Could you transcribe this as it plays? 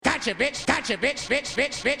Gotcha, bitch. Gotcha, bitch, bitch,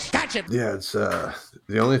 bitch, bitch. Gotcha. Yeah, it's the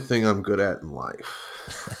only thing I'm good at in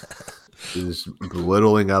life is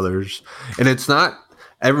belittling others. And it's not,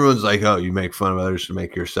 everyone's like, oh, you make fun of others to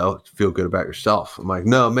make yourself feel good about yourself. I'm like,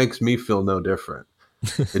 no, it makes me feel no different.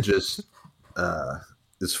 It just,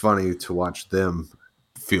 it's funny to watch them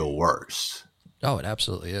feel worse. Oh, it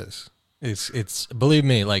absolutely is. It's believe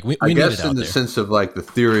me, like we I need guess it out in the there. sense of like the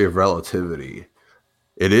theory of relativity,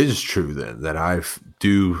 it is true then that I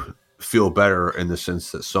do feel better in the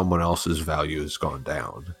sense that someone else's value has gone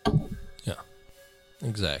down. Yeah,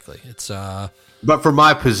 exactly. It's but for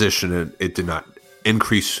my position, it did not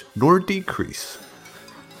increase nor decrease.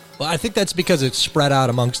 well, I think that's because it's spread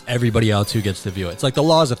out amongst everybody else who gets to view it. It's like the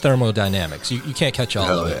laws of thermodynamics. You can't catch all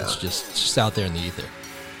of it. Yeah. It's just out there in the ether.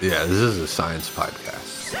 Yeah, this is a science podcast.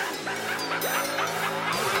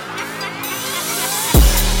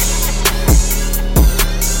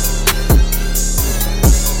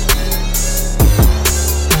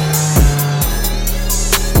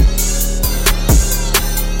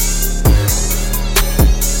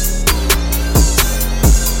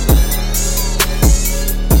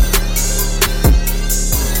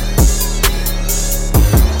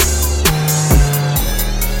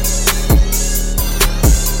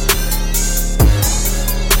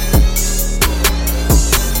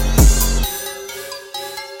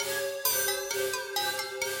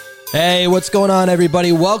 Hey, what's going on,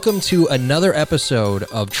 everybody? Welcome to another episode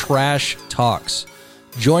of Trash Talks.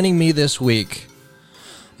 Joining me this week,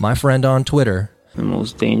 my friend on Twitter, The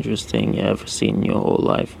most dangerous thing you ever seen in your whole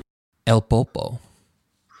life. El Popo.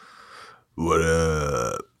 What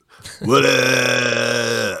up? What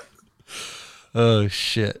up? Oh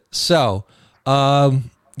shit! So,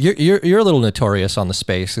 you're a little notorious on the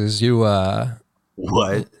spaces. You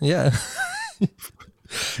What? yeah.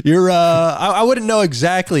 You're I wouldn't know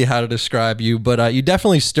exactly how to describe you, but you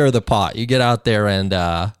definitely stir the pot. You get out there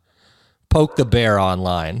and poke the bear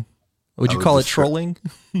online. Would you call it trolling?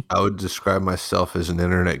 I would describe myself as an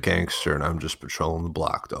internet gangster, and I'm just patrolling the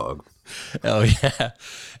block, dog. Oh yeah,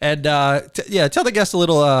 and tell the guests a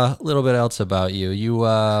little bit else about you. You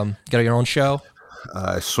got your own show.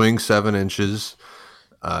 I swing 7 inches.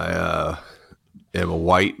 I am a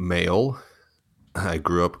white male. I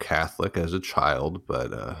grew up Catholic as a child,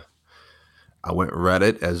 but I went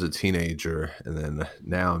Reddit as a teenager, and then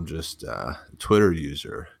now I'm just a Twitter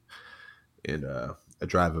user. And I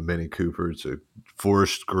drive a Mini Cooper. It's a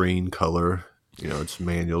forest green color. You know, it's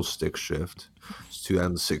manual stick shift. It's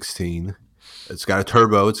 2016. It's got a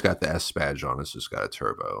turbo. It's got the S badge on it, so it's got a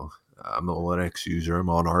turbo. I'm a Linux user. I'm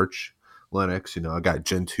on Arch Linux. You know, I got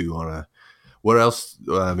Gen 2 on a... What else?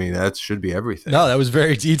 I mean, that should be everything. No, that was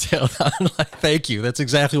very detailed. Thank you. That's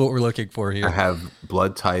exactly what we're looking for here. I have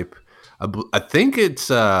blood type. I think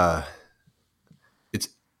it's not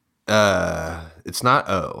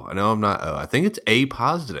O. I know I'm not O. I think it's A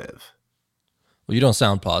positive. Well, you don't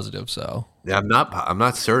sound positive, so. Yeah, I'm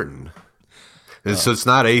not certain. And so it's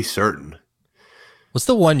not A certain. What's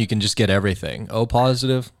the one you can just get everything? O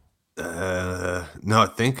positive? No, I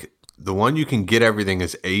think the one you can get everything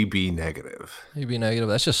is AB negative. AB negative.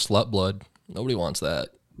 That's just slut blood. Nobody wants that.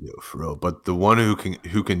 Yeah, for real. But the one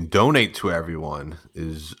who can donate to everyone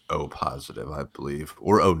is O positive, I believe,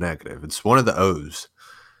 or O negative. It's one of the O's.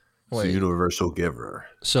 It's Wait. a universal giver.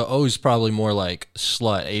 So O is probably more like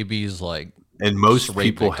slut. AB is like. And most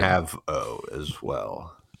rape people victim. have O as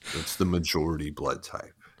well. It's the majority blood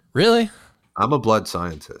type. Really? I'm a blood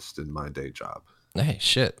scientist in my day job. Hey,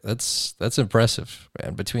 shit. That's impressive,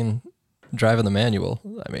 man. Between driving the manual,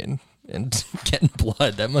 I mean, and getting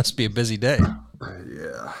blood, that must be a busy day.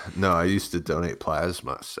 Yeah. No, I used to donate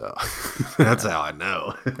plasma, so that's how I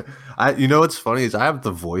know. You know what's funny is I have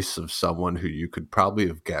the voice of someone who you could probably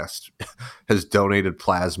have guessed has donated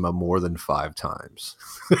plasma more than 5 times.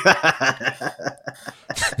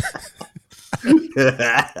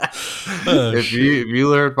 If you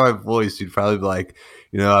learned my voice, you'd probably be like,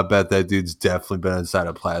 you know, I bet that dude's definitely been inside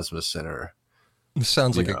a plasma center.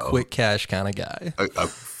 Sounds like You a know. quick cash kind of guy.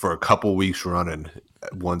 For a couple weeks running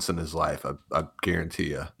once in his life. I guarantee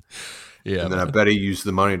you. Yeah. And then I bet he used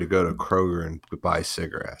the money to go to Kroger and buy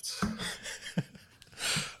cigarettes.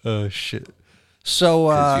 Oh, shit. So,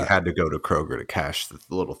 Because you had to go to Kroger to cash the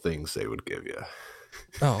little things they would give you.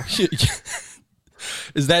 oh, shit.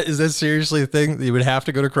 Is that seriously a thing that you would have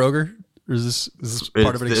to go to Kroger? Or is this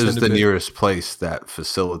part of an It was extended the bid? nearest place that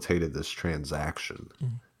facilitated this transaction.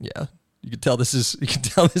 Yeah. You can tell this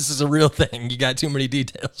is a real thing. You got too many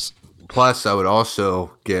details. Plus, I would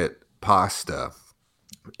also get pasta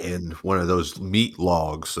in one of those meat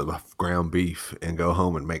logs of ground beef and go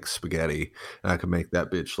home and make spaghetti. And I could make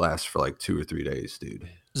that bitch last for like 2 or 3 days, dude.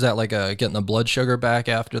 Is that like getting the blood sugar back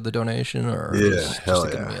after the donation, or Yeah, just hell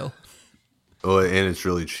a good yeah. meal? Oh, and it's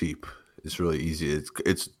really cheap. It's really easy.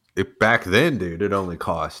 It back then, dude. It only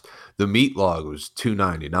cost, the meat log was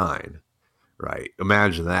 $2.99. Right?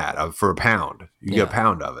 Imagine that for a pound. You get a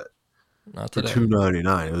pound of it Not for today.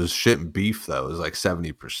 $2.99. It was shit and beef though. It was like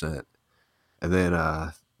 70%. And then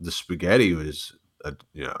the spaghetti was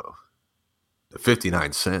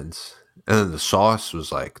 59 cents, and then the sauce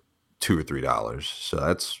was like $2 or $3.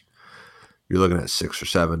 So you're looking at $6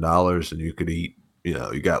 or $7, and you could eat.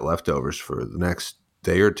 You got leftovers for the next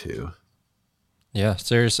day or two. Yeah,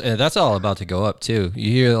 seriously, and that's all about to go up too.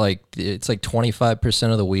 You hear like it's like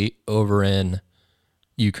 25% of the wheat over in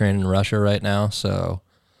Ukraine and Russia right now. So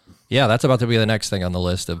yeah, that's about to be the next thing on the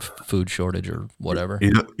list of food shortage or whatever.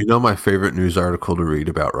 You know my favorite news article to read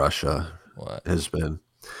about Russia What? has been,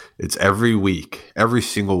 it's every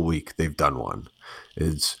single week they've done one.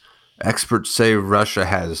 It's experts say Russia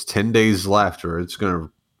has 10 days left, or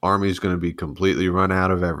army's going to be completely run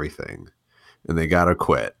out of everything and they got to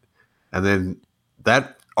quit. And then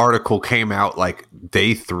that article came out like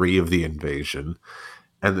day 3 of the invasion.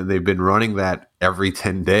 And then they've been running that every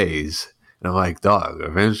 10 days. And I'm like, dog,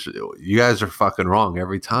 eventually, you guys are fucking wrong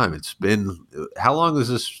every time. It's been, how long is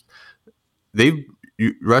this?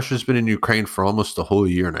 Russia's been in Ukraine for almost a whole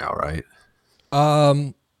year now, right?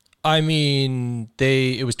 I mean,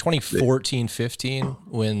 it was 2014-15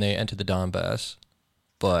 when they entered the Donbass,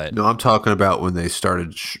 but No, I'm talking about when they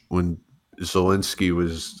started, when Zelensky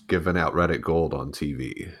was giving out Reddit Gold on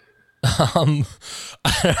TV.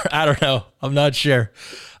 I don't know. I'm not sure.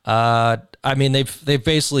 I mean, they've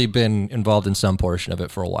basically been involved in some portion of it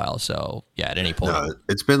for a while. So yeah, at any point, No,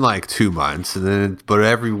 it's been like 2 months, and then but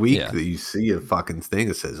every week Yeah. that you see a fucking thing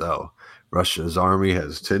that says, "Oh, Russia's army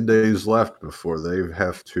has 10 days left before they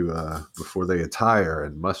before they attire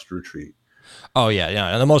and must retreat." Oh yeah.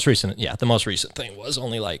 And the most recent thing was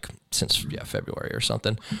only like since February or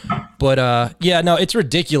something. But no, it's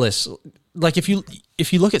ridiculous. Like if you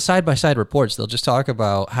look at side by side reports, they'll just talk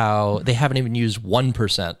about how they haven't even used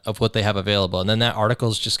 1% of what they have available, and then that article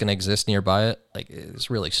is just going to exist nearby it. Like it's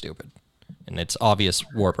really stupid, and it's obvious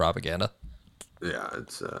war propaganda. Yeah,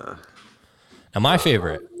 it's Now, my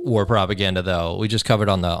favorite war propaganda, though, we just covered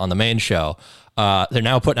on the main show. They're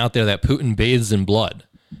now putting out there that Putin bathes in blood,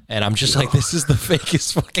 and I'm just like, this is the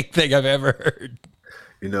fakest fucking thing I've ever heard.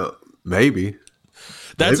 maybe.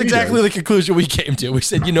 That's Maybe exactly the conclusion we came to. We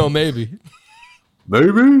said, maybe.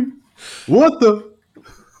 Maybe. What the?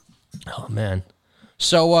 Oh man.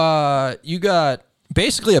 So you got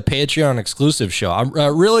basically a Patreon exclusive show. I'm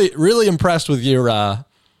really, really impressed with your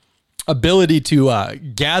ability to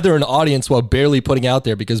gather an audience while barely putting out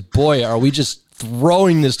there, because boy, are we just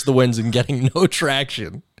throwing this to the winds and getting no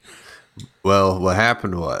traction. Well, what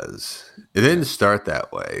happened was, it didn't start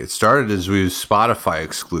that way. It started as we was Spotify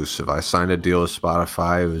exclusive. I signed a deal with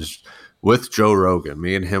Spotify. It was with Joe Rogan.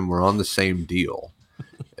 Me and him were on the same deal.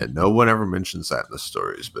 And no one ever mentions that in the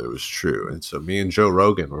stories, but it was true. And so me and Joe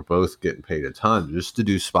Rogan were both getting paid a ton just to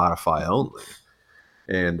do Spotify only.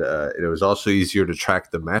 And it was also easier to track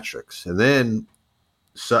the metrics. And then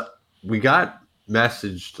we got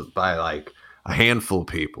messaged by like a handful of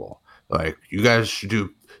people. Like, you guys should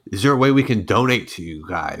do, is there a way we can donate to you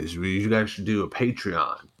guys? You guys should do a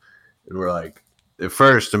Patreon. And we're like, at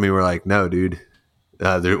first, we're like, no, dude.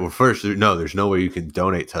 There's no way you can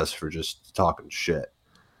donate to us for just talking shit.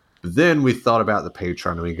 But then we thought about the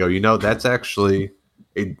Patreon and we go, that's actually,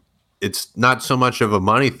 it's not so much of a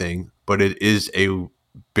money thing, but it is a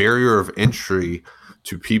barrier of entry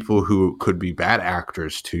to people who could be bad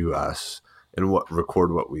actors to us and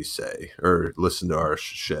record what we say or listen to our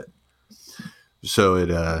shit. So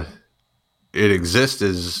it exists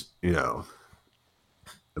as, a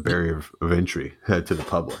barrier of entry to the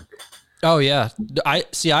public. Oh yeah,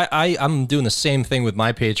 I'm doing the same thing with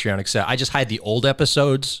my Patreon, except I just hide the old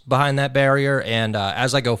episodes behind that barrier, and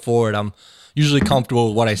as I go forward, I'm usually comfortable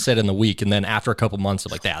with what I said in the week, and then after a couple months,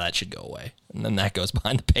 I'm like, that should go away, and then that goes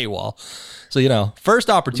behind the paywall. So first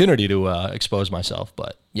opportunity to expose myself,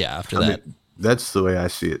 but yeah, after that, that's the way I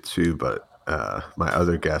see it too. But my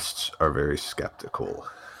other guests are very skeptical.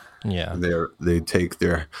 yeah. And they take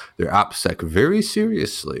their OPSEC very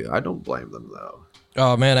seriously. I don't blame them though.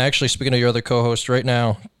 Oh man, actually, speaking of your other co-host right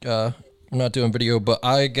now, I'm not doing video, but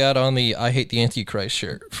I got on the I Hate the Antichrist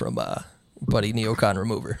shirt from Buddy Neocon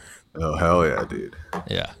Remover. Oh hell yeah, dude!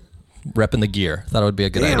 Yeah, repping the gear. Thought it would be a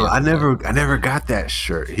good Damn, idea. I never got that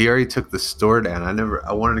shirt. He already took the store down.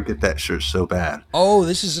 I wanted to get that shirt so bad. Oh,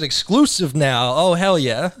 this is an exclusive now. Oh, hell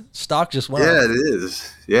yeah. Stock just went Yeah, up. it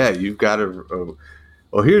is. Yeah, you've got to.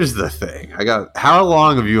 Well, here's the thing. How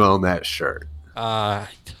long have you owned that shirt?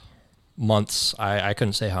 Months. I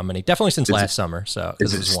couldn't say how many. Definitely since last summer. So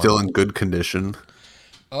Is it still in good condition?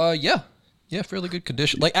 Yeah. Yeah, fairly good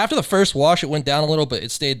condition. Like after the first wash, it went down a little, but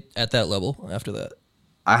it stayed at that level after that.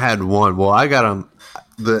 I had one. Well, I got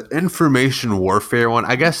the information warfare one.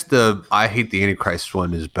 I guess the I hate the Antichrist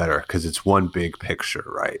one is better because it's one big picture,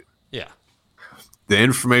 right? Yeah. The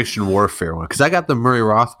information warfare one, because I got the Murray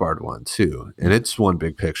Rothbard one too, and it's one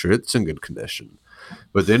big picture. It's in good condition.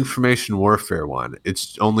 But the information warfare one,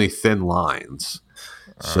 it's only thin lines,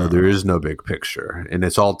 so there is no big picture, and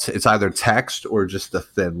it's it's either text or just a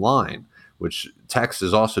thin line, which text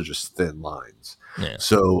is also just thin lines. Yeah.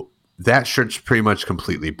 So that shirt's pretty much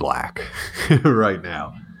completely black right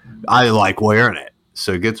now. I like wearing it,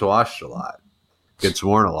 so it gets washed a lot, gets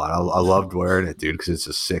worn a lot. I loved wearing it, dude, because it's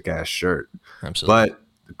a sick ass shirt. Absolutely. But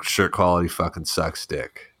the shirt quality fucking sucks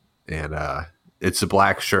dick, and it's a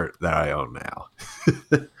black shirt that I own now.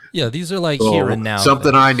 Yeah, these are like here and now.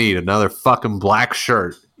 Something I need, another fucking black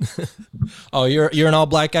shirt. Oh, you're an all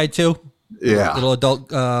black guy too? Yeah. Little adult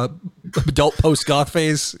post goth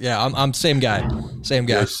phase. Yeah, I'm same guy. Same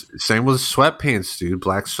guy. Same with sweatpants, dude.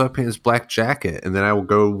 Black sweatpants, black jacket. And then I will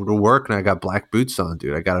go to work and I got black boots on,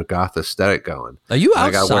 dude. I got a goth aesthetic going. Are you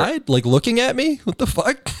And outside like looking at me? What the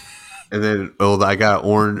fuck? And then I got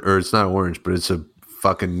orange, or it's not orange, but it's a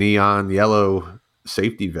fucking neon yellow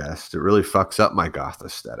safety vest. It really fucks up my goth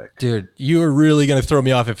aesthetic. Dude, you were really going to throw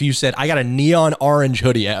me off if you said, I got a neon orange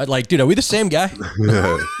hoodie. Like, dude, are we the same guy?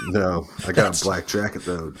 No, I got a black jacket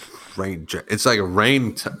though. It's like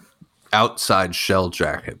a outside shell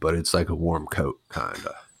jacket, but it's like a warm coat kind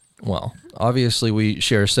of. Well, obviously we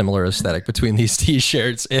share a similar aesthetic between these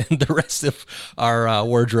t-shirts and the rest of our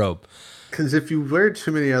wardrobe. Because if you wear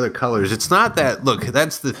too many other colors, it's not that. Look,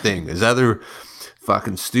 that's the thing. Is other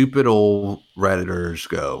fucking stupid old Redditors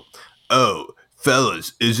go, oh,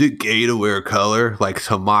 fellas, is it gay to wear color? Like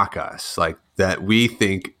to mock us, like that we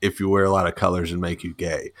think if you wear a lot of colors and make you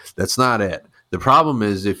gay. That's not it. The problem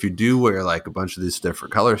is if you do wear like a bunch of this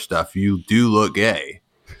different color stuff, you do look gay.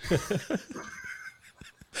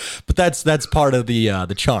 But that's part of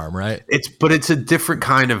the charm, right? It's a different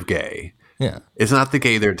kind of gay. Yeah. It's not the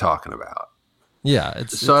gay they're talking about. Yeah.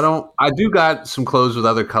 I do got some clothes with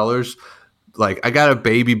other colors. Like I got a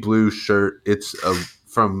baby blue shirt. It's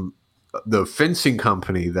from the fencing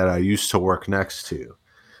company that I used to work next to.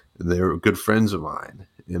 They were good friends of mine.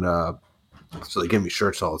 And so they give me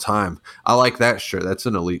shirts all the time. I like that shirt. That's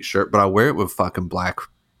an elite shirt, but I wear it with fucking black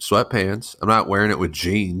sweatpants. I'm not wearing it with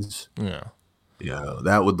jeans. Yeah. You know,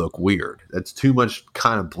 that would look weird. That's too much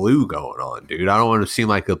kind of blue going on, dude. I don't want to seem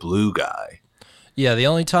like a blue guy. Yeah, the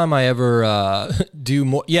only time I ever do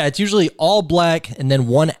more, it's usually all black and then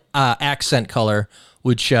one accent color,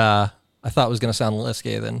 which I thought was going to sound less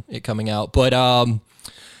gay than it coming out. But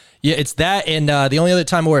yeah, it's that. And the only other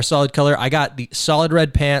time I wear a solid color, I got the solid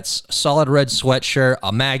red pants, solid red sweatshirt,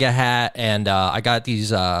 a MAGA hat, and I got these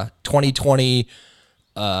 2020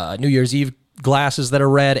 New Year's Eve glasses that are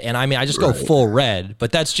red. And I mean, I just go full red,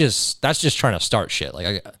 but that's just trying to start shit.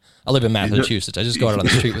 Like I live in Massachusetts. I just go out on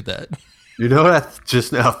the street with that. You know what I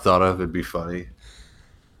just now thought of? It'd be funny.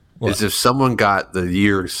 What? Is if someone got those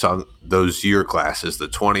year glasses, the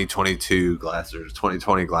 2022 glasses, or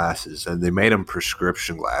 2020 glasses, and they made them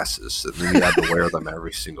prescription glasses, and then you had to wear them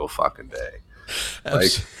every single fucking day.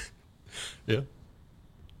 Like, yeah.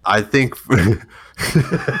 I think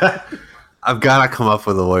I've got to come up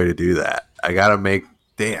with a way to do that. I got to make.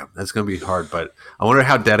 Damn, that's gonna be hard. But I wonder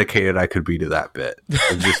how dedicated I could be to that bit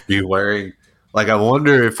and just be wearing. Like, I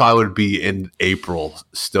wonder if I would be in April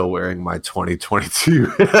still wearing my 2022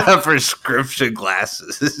 prescription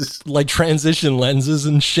glasses. Like transition lenses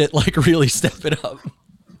and shit, like really step it up.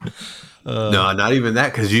 No, not even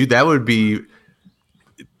that, because that would be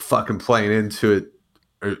fucking playing into it.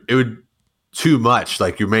 Or it would too much,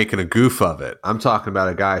 like you're making a goof of it. I'm talking about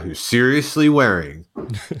a guy who's seriously wearing,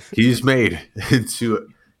 he's made into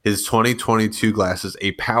his 2022 glasses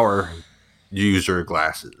a power user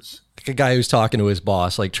glasses. A guy who's talking to his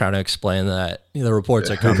boss, like trying to explain that the reports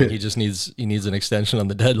are coming. He needs an extension on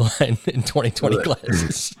the deadline in 2020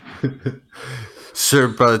 glasses. Sir,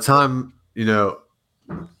 by the time,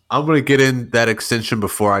 I'm going to get in that extension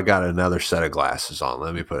before I got another set of glasses on.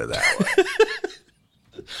 Let me put it that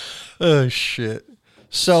way. Oh, shit.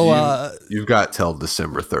 So you've got till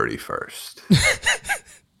December 31st.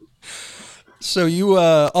 So you,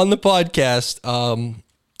 on the podcast,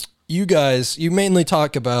 you guys, you mainly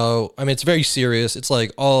talk about, I mean, it's very serious. It's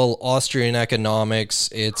like all Austrian economics.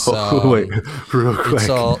 It's, Wait, real quick. it's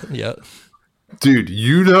all, yeah. Dude,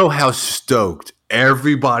 you know how stoked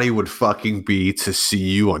everybody would fucking be to see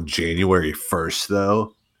you on January 1st,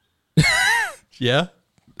 though? Yeah.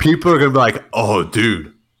 People are going to be like, oh,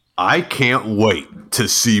 dude, I can't wait to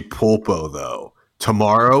see Pulpo, though.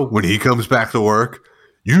 Tomorrow, when he comes back to work,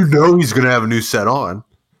 you know he's going to have a new set on.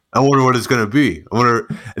 I wonder what it's going to be.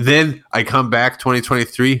 Then I come back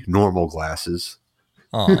 2023, normal glasses.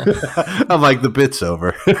 Aw. I'm like, the bit's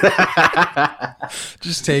over.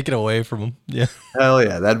 Just take it away from him. Yeah. Hell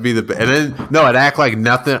yeah, that'd be the bit. And then, no, I'd act like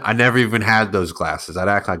nothing. I never even had those glasses. I'd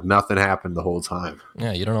act like nothing happened the whole time.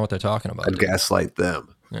 Yeah. You don't know what they're talking about. I'd dude. gaslight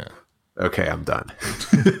them. Yeah. Okay, I'm done.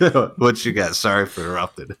 What you got? Sorry for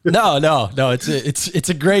interrupting. No. It's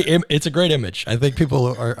a great image. I think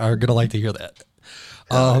people are gonna like to hear that.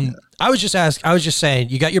 I was just saying,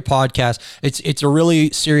 you got your podcast. It's a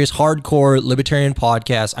really serious, hardcore libertarian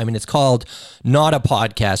podcast. I mean, it's called Not a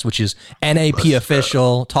Podcast, which is NAP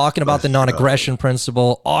official, talking about the non-aggression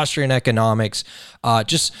principle, Austrian economics.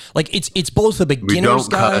 Just like it's both the beginner's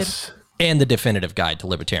guide cuss. and the definitive guide to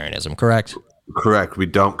libertarianism. Correct? Correct. We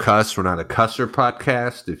don't cuss. We're not a cusser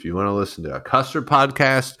podcast. If you want to listen to a cusser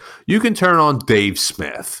podcast, you can turn on Dave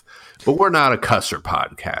Smith. But we're not a cusser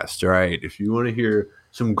podcast, all right? If you want to hear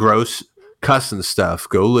some gross cussing stuff,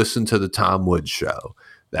 go listen to the Tom Woods Show.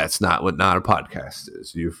 That's not what Not a Podcast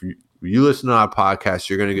is. If you listen to our podcast,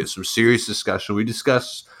 you're going to get some serious discussion. We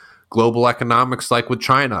discuss global economics like with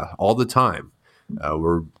China all the time.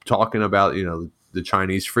 We're talking about, the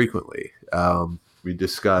Chinese frequently. We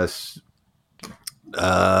discuss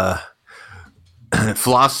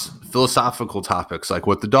philosophical topics like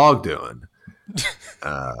what the dog doing.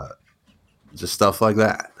 Just stuff like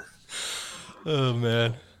that. Oh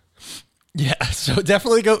man. Yeah, so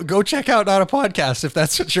definitely go check out Not a Podcast if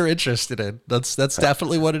that's what you're interested in. That's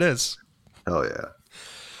definitely what it is. Hell yeah.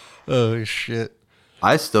 Oh shit.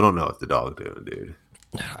 I still don't know what the dog doing, dude.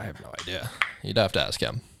 I have no idea. You'd have to ask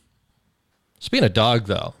him. Speaking of dog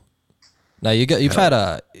though, now you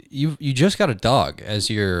just got a dog as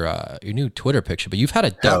your new Twitter picture, but you've had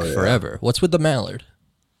a duck forever. What's with the mallard?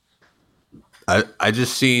 I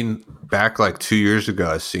just seen back like 2 years ago,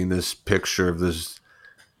 I seen this picture of this,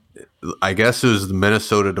 I guess it was the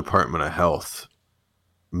Minnesota Department of Health.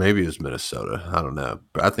 Maybe it was Minnesota. I don't know,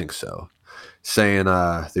 but I think so. Saying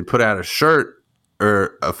they put out a shirt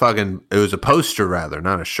or it was a poster rather,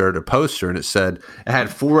 not a shirt, a poster. And it said, it had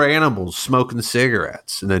 4 animals smoking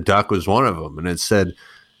cigarettes and the duck was one of them. And it said,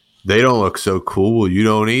 they don't look so cool. Well, you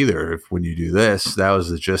don't either. When you do this, that was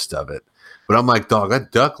the gist of it. But I'm like, dog,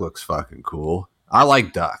 that duck looks fucking cool. I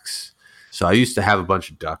like ducks. So I used to have a bunch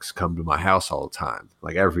of ducks come to my house all the time.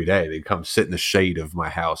 Like every day, they'd come sit in the shade of my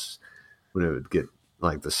house when it would get,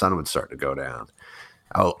 like the sun would start to go down.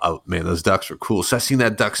 Oh man, those ducks were cool. So I seen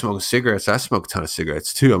that duck smoking cigarettes. I smoke a ton of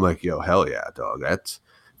cigarettes too. I'm like, yo, hell yeah, dog. If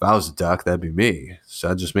I was a duck, that'd be me.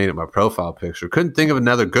 So I just made it my profile picture. Couldn't think of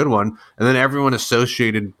another good one. And then everyone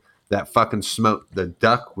associated that fucking the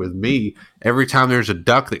duck with me. Every time there's a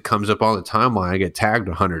duck that comes up on the timeline, I get tagged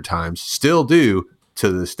 100 times. Still do to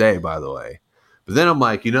this day, by the way. But then I'm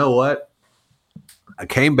like, you know what? I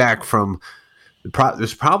came back from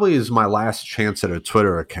this probably is my last chance at a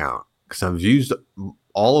Twitter account because I've used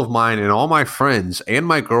all of mine and all my friends and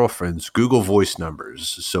my girlfriend's Google Voice numbers.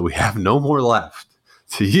 So we have no more left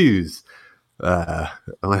to use.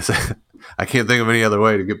 Unless I can't think of any other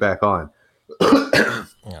way to get back on.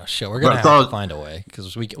 Oh shit, we're gonna have to find a way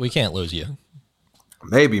because we can't lose you.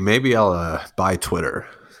 Maybe I'll buy Twitter.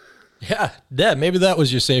 Yeah, maybe that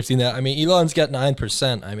was your safety net. I mean, Elon's got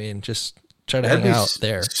 9%. I mean, just try to hang out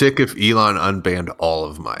there. Sick if Elon unbanned all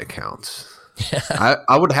of my accounts. Yeah.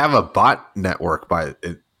 I would have a bot network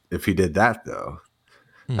if he did that though.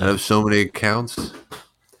 I have so many accounts.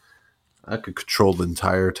 I could control the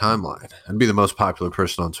entire timeline. I'd be the most popular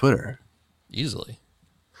person on Twitter. Easily.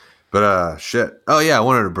 But shit. Oh yeah, I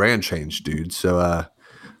wanted a brand change, dude. So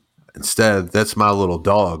instead, that's my little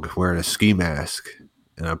dog wearing a ski mask,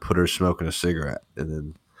 and I put her smoking a cigarette, and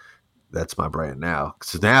then that's my brand now.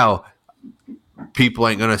 Because now people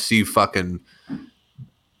ain't gonna see fucking.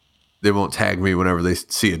 They won't tag me whenever they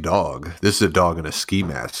see a dog. This is a dog in a ski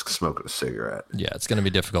mask smoking a cigarette. Yeah, it's going to be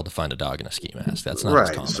difficult to find a dog in a ski mask. That's not right.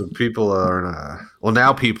 As common. So people are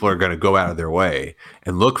now people are going to go out of their way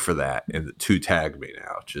and look for that and to tag me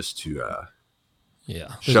now just to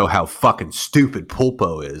show how fucking stupid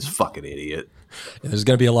Pulpo is. Fucking idiot. There's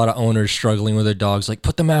going to be a lot of owners struggling with their dogs. Like,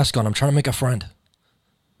 put the mask on. I'm trying to make a friend.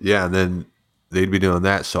 Yeah, and then they'd be doing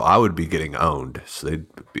that, so I would be getting owned. So they'd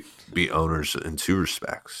be owners in 2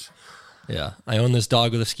 respects. Yeah. I own this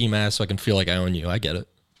dog with a ski mask so I can feel like I own you. I get it.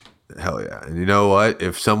 Hell yeah. And you know what?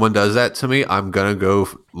 If someone does that to me, I'm going to go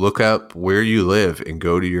look up where you live and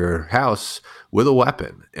go to your house with a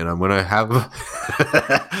weapon. And I'm going to have,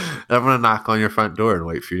 I'm going to knock on your front door and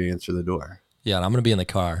wait for you to answer the door. Yeah. And I'm going to be in the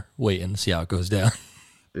car waiting to see how it goes down.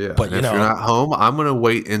 Yeah. But and if you're not home, I'm going to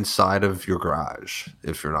wait inside of your garage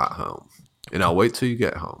if you're not home. And I'll wait till you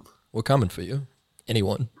get home. We're coming for you.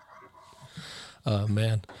 Anyone. Oh,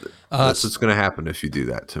 man. That's what's going to happen if you do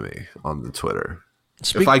that to me on the Twitter.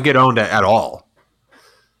 Speak- if I get owned at all.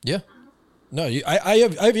 Yeah. No,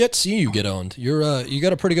 I've yet to see you get owned. You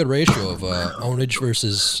got a pretty good ratio of ownage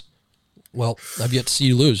versus. Well, I've yet to see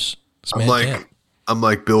you lose. This man can't. I'm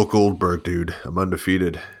like Bill Goldberg, dude. I'm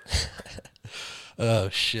undefeated. Oh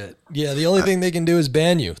shit! Yeah, the only thing they can do is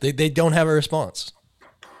ban you. They don't have a response.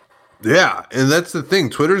 Yeah, and that's the thing.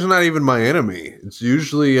 Twitter's not even my enemy. It's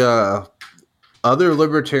usually other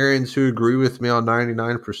libertarians who agree with me on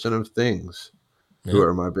 99% of things who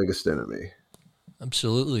are my biggest enemy.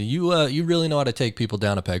 Absolutely. You really know how to take people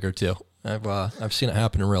down a peg or two. I've seen it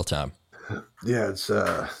happen in real time. Yeah, it's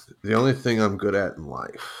the only thing I'm good at in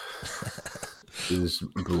life is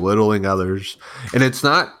belittling others. And it's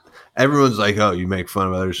not everyone's like, "Oh, you make fun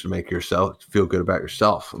of others to make yourself feel good about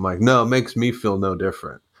yourself." I'm like, "No, it makes me feel no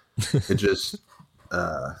different." It just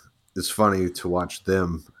it's funny to watch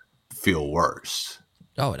them feel worse.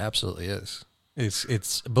 Oh, it absolutely is.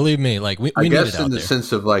 It's believe me, like we I need guess it out in the there.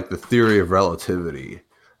 sense of like the theory of relativity,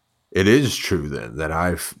 it is true then that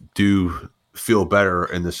I do feel better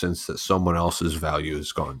in the sense that someone else's value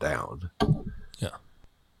has gone down. Yeah,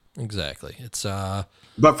 exactly. It's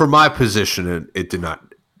But for my position, it did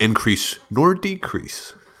not increase nor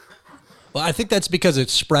decrease. well, I think that's because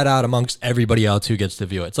it's spread out amongst everybody else who gets to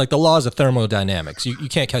view it. It's like the laws of thermodynamics. You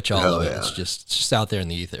can't catch all of it. yeah. It's just out there in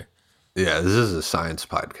the ether. Yeah, this is a science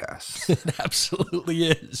podcast. It absolutely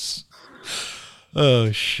is.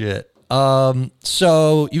 Oh shit.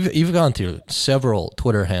 So you've gone through several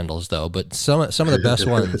Twitter handles though, but some of the best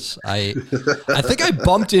ones I think I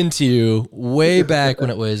bumped into you way back when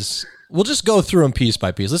it was. We'll just go through them piece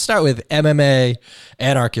by piece. Let's start with MMA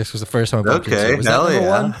Anarchist was the first time I bumped into you. Was hell that number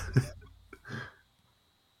yeah. one?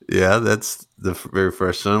 Yeah, that's the very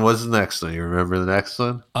first one. What's the next one? You remember the next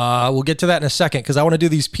one? We'll get to that in a second because I want to do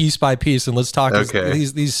these piece by piece and let's talk. Okay.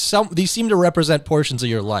 These seem to represent portions of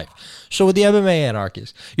your life. So with the MMA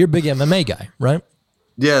Anarchist, you're a big MMA guy, right?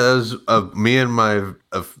 Yeah, that was me and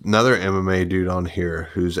another MMA dude on here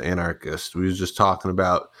who's anarchist. We was just talking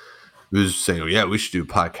about. We was saying, yeah, we should do a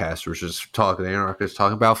podcast. We're just talking anarchists,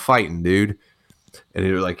 talking about fighting, dude. And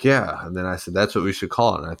he was like, yeah. And then I said, that's what we should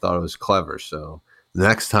call it. And I thought it was clever. So the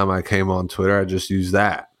next time I came on Twitter, I just used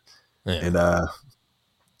that. Yeah. And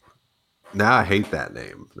now I hate that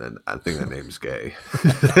name. And I think that name's gay.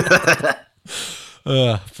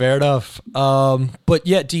 Fair enough. But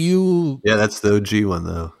yeah, do you Yeah, that's the OG one,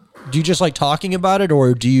 though. just like talking about it,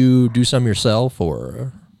 or do you do some yourself,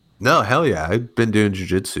 or? No, hell yeah. I've been doing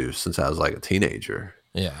jiu-jitsu since I was like a teenager.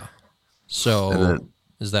 Yeah. So And then-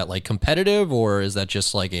 is that like competitive, or is that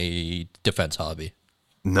just like a defense hobby?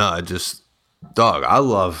 No,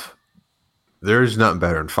 dog, there's nothing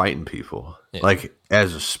better than fighting people. Yeah. Like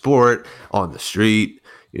as a sport, on the street,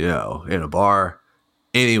 in a bar,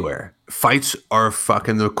 anywhere. Fights are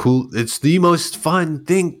fucking it's the most fun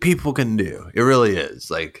thing people can do. It really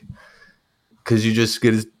is. Like, cause you just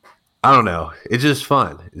get, I don't know. It's just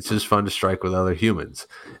fun. It's just fun to strike with other humans.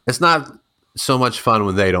 It's not so much fun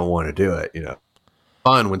when they don't want to do it,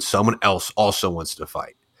 Fun when someone else also wants to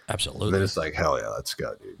fight. And Absolutely. then it's like, hell yeah, let's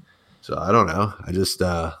go, dude. So I don't know. I just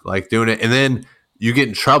like doing it. And then you get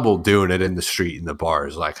in trouble doing it in the street, in the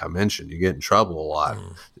bars. Like I mentioned, you get in trouble a lot.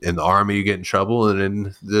 In the army, you get in trouble. And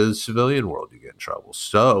in the civilian world, you get in trouble.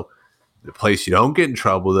 So the place you don't get in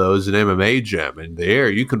trouble, though, is an MMA gym. And there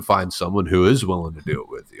you can find someone who is willing to do it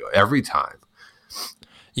with you every time.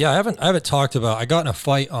 Yeah, I haven't talked about. I got in a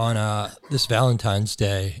fight on this Valentine's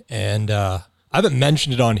Day, and I haven't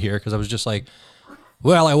mentioned it on here because I was just like,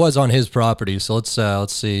 well, I was on his property, so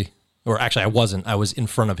let's see. Or actually, I wasn't. I was in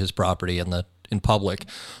front of his property in public,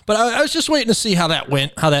 but I was just waiting to see how that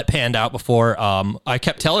went, how that panned out before. I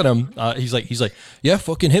kept telling him, he's like, yeah,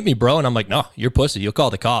 fucking hit me, bro, and I'm like, no, you're pussy. You'll call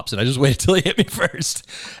the cops, and I just waited till he hit me first,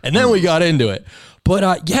 and then we got into it.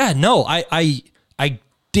 But yeah, no, I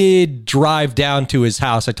did drive down to his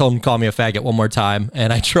house. I told him to call me a faggot one more time,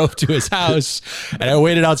 and I drove to his house and I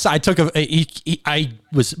waited outside. I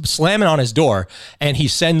was slamming on his door, and he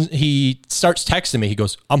starts texting me. He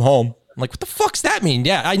goes, "I'm home." I'm like, "What the fuck's that mean?"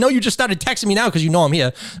 Yeah, I know you just started texting me now because you know I'm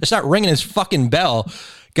here. I start ringing his fucking bell.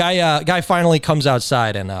 Guy finally comes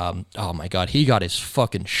outside and oh my god, he got his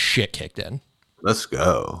fucking shit kicked in. Let's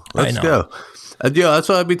go. I Let's know. go. Yeah, that's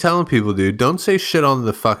what I'd be telling people, dude. Don't say shit on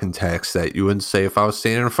the fucking text that you wouldn't say if I was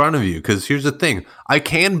standing in front of you. Because here's the thing, I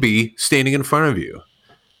can be standing in front of you.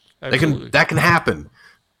 That can happen.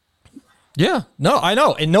 Yeah, no, I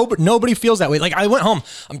know, and nobody feels that way. Like I went home,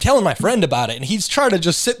 I'm telling my friend about it, and he's trying to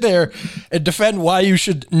just sit there and defend why you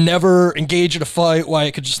should never engage in a fight, why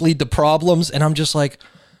it could just lead to problems, and I'm just like,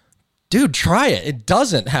 dude, try it. It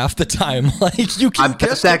doesn't half the time. Like you can. I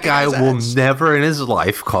bet that guy will never in his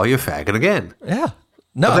life call you a faggot again. Yeah,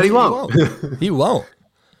 no, I bet he won't. He won't.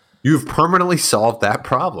 You've permanently solved that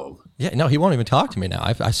problem. Yeah, no, he won't even talk to me now.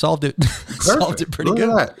 I solved it. Solved it pretty Look at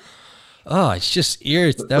good. that. Oh, it's just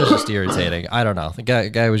that was just irritating. I don't know.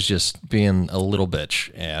 The guy was just being a little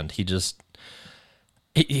bitch, and he's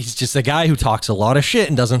just a guy who talks a lot of shit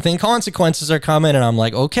and doesn't think consequences are coming. And I'm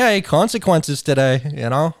like, okay, consequences today, you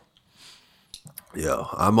know? Yo,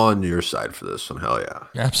 I'm on your side for this one. Hell yeah.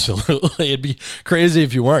 Absolutely. It'd be crazy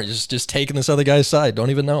if you weren't just taking this other guy's side.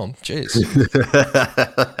 Don't even know him. Jeez.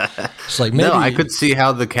 It's like maybe No, I could see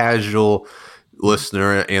how the casual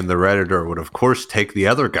listener and the Redditor would, of course, take the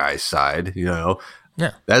other guy's side. You know,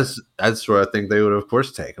 Yeah. that's where I think they would, of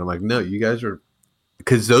course, take. I'm like, no, you guys are,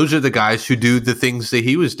 because those are the guys who do the things that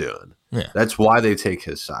he was doing. Yeah. That's why they take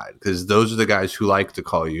his side, because those are the guys who like to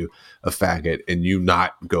call you a faggot and you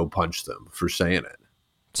not go punch them for saying it.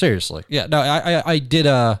 Seriously. Yeah. No, I did.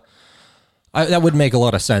 That would make a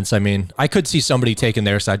lot of sense. I mean, I could see somebody taking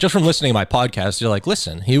their side just from listening to my podcast. You're like,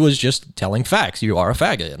 listen, he was just telling facts. You are a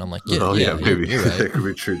faggot. And I'm like, yeah, Maybe you're right. that could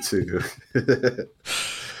be true too.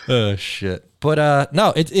 Oh shit. But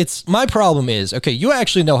no, it's my problem is, okay, you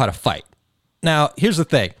actually know how to fight. Now, here's the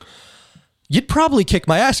thing. You'd probably kick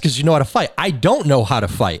my ass because you know how to fight. I don't know how to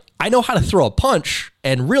fight. I know how to throw a punch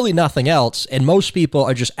and really nothing else. And most people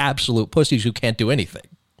are just absolute pussies who can't do anything.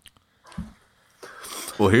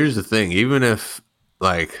 Well, here's the thing. Even if,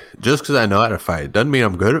 like, just because I know how to fight doesn't mean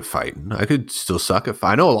I'm good at fighting. I could still suck at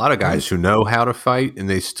fight. I know a lot of guys who know how to fight and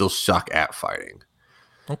they still suck at fighting.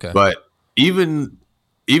 Okay. But even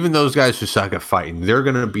those guys who suck at fighting, they're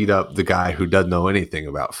going to beat up the guy who doesn't know anything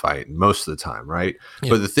about fighting most of the time, right?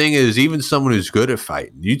 Yeah. But the thing is, even someone who's good at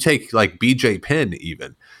fighting, you take like BJ Penn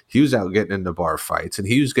even, he was out getting into bar fights and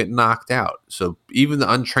he was getting knocked out. So even the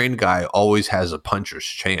untrained guy always has a puncher's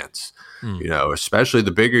chance, you know, especially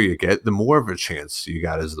the bigger you get, the more of a chance you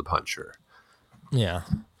got as the puncher. Yeah.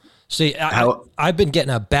 See, I've been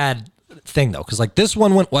getting a bad thing though, because like this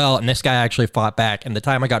one went well, and this guy actually fought back. And the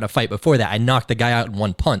time I got in a fight before that, I knocked the guy out in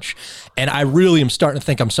one punch. And I really am starting to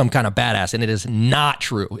think I'm some kind of badass, and it is not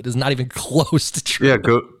true. It is not even close to true. Yeah,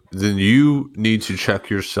 go. Then you need to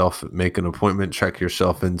check yourself, make an appointment, check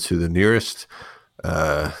yourself into the nearest.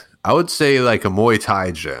 I would say like a Muay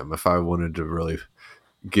Thai gym if I wanted to really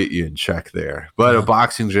get you in check there. But a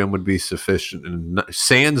boxing gym would be sufficient. And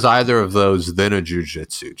sans either of those, then a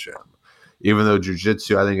jiu-jitsu gym. Even though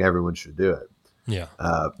jiu-jitsu, I think everyone should do it. Yeah.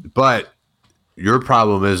 But your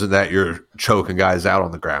problem isn't that you're choking guys out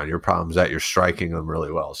on the ground. Your problem is that you're striking them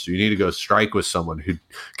really well. So you need to go strike with someone who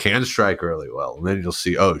can strike really well. And then you'll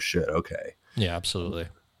see, oh, shit, okay. Yeah, absolutely.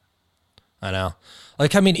 I know.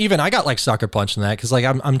 Like, I mean, even I got like sucker punched in that because, like,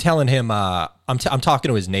 I'm telling him, I'm talking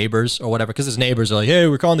to his neighbors or whatever because his neighbors are like, hey,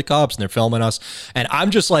 we're calling the cops and they're filming us. And I'm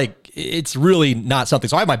just like, it's really not something.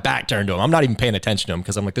 So I have my back turned to him. I'm not even paying attention to him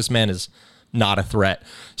because I'm like, this man is not a threat.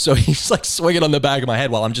 So he's like swinging on the back of my head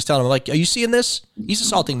while I'm just telling him, like, are you seeing this? He's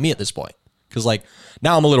assaulting me at this point. Because, like,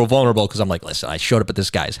 now I'm a little vulnerable because I'm like, listen, I showed up at this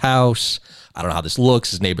guy's house. I don't know how this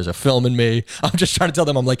looks. His neighbors are filming me. I'm just trying to tell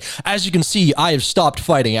them, I'm like, as you can see, I have stopped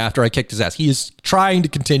fighting after I kicked his ass. He is trying to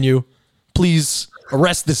continue. Please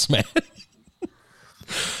arrest this man.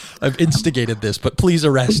 I've instigated this, but please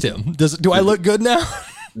arrest him. Do I look good now?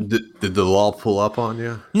 Did the law pull up on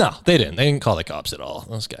you? No, they didn't. They didn't call the cops at all.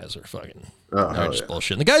 Those guys are fucking... Oh, just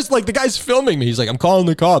bullshit. The guy's filming me. He's like, I'm calling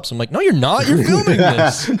the cops. I'm like, no, you're not. You're filming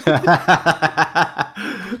this.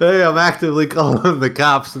 Hey, I'm actively calling the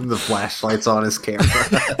cops and the flashlight's on his camera.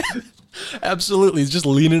 Absolutely. He's just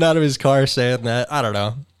leaning out of his car saying that. I don't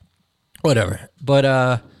know. Whatever. But,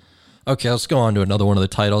 okay, let's go on to another one of the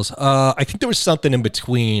titles. I think there was something in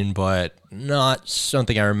between, but not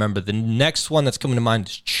something I remember. The next one that's coming to mind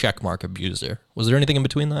is Checkmark Abuser. Was there anything in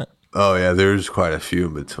between that? Oh, yeah, there's quite a few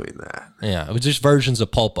in between that. Yeah, it was just versions of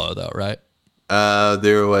Pulpo, though, right?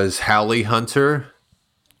 There was Howley Hunter.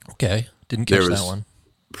 Okay, didn't catch There that was one.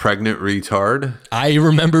 Pregnant Retard. I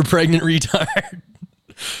remember Pregnant Retard.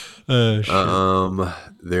 Shit.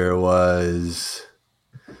 There was...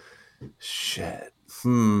 Shit.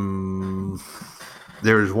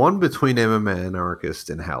 There's one between MMA Anarchist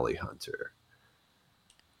and Howley Hunter.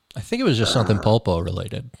 I think it was just something Pulpo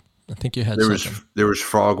related. I think you had There something. was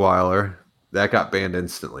Frogweiler. That got banned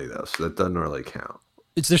instantly though, so that doesn't really count.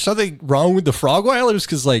 Is there something wrong with the Frogweilers?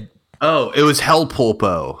 Because like, Oh, it was Hell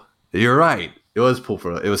Pulpo. You're right. It was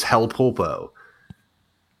Pulpo. It was Hell Pulpo.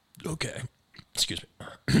 okay, excuse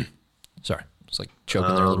me. Sorry, it's like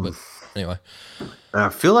choking there a little bit. Anyway, And I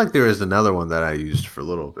feel like there is another one that I used for a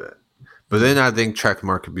little bit. But then I think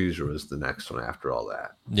Checkmark Abuser was the next one after all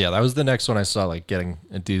that. yeah, that was the next one I saw like getting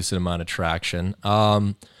a decent amount of traction.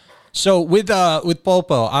 So with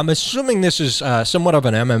Pulpo, I'm assuming this is somewhat of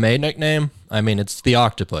an MMA nickname. I mean, it's the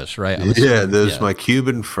octopus, right? Yeah, there's my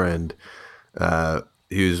Cuban friend.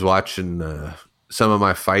 He was watching some of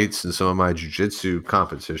my fights and some of my jiu-jitsu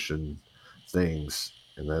competition things.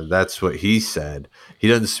 And then that's what he said. He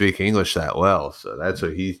doesn't speak English that well. So that's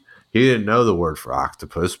what he didn't know the word for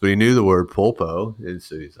octopus, but he knew the word pulpo. And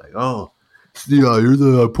so he's like, oh, yeah, you're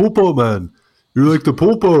the pulpo man. You're like the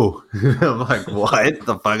pulpo. I'm like, what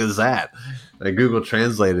the fuck is that? I Google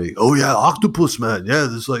translated it. Oh, yeah, octopus man. Yeah,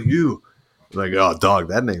 just like you. I'm like, oh, dog,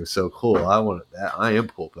 that name's so cool. I wanted that. I am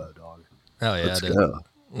pulpo, dog. Oh yeah, Let's dude. go.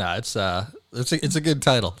 No, it's a good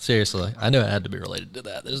title. Seriously, I knew it had to be related to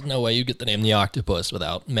that. There's no way you get the name the octopus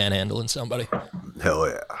without manhandling somebody. Hell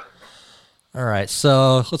yeah. All right,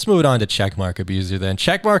 so let's move it on to Checkmark Abuser then.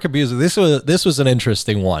 Checkmark Abuser, this was an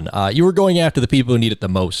interesting one. You were going after the people who need it the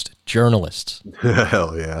most, journalists.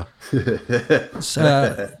 Hell yeah.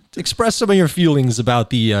 Express some of your feelings about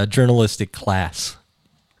the journalistic class.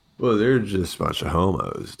 Well, they're just a bunch of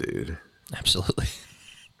homos, dude. Absolutely.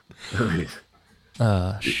 I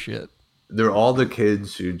mean, Shit. they're all the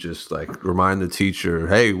kids who just like remind the teacher,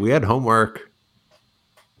 hey, we had homework.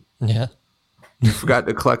 Yeah. You forgot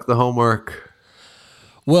to collect the homework.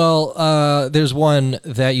 Well, there's one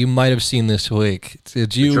that you might have seen this week.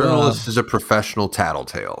 Did you? Journalist is a professional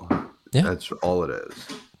tattletale. Yeah. That's all it is.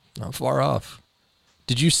 Not far off.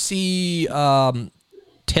 Did you see Taylor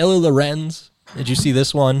Lorenz? Did you see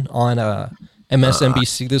this one on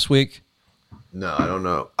MSNBC this week? No, I don't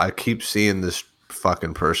know. I keep seeing this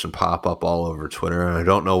fucking person pop up all over Twitter, and I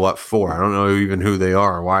don't know what for. I don't know even who they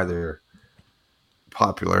are or why they're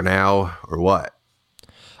popular now or what.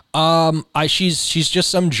 She's just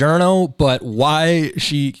some journo, but why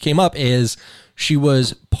she came up is she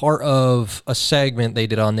was part of a segment they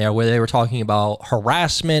did on there where they were talking about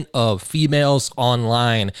harassment of females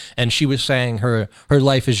online, and she was saying her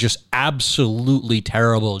life is just absolutely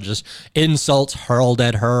terrible, just insults hurled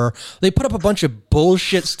at her. They put up a bunch of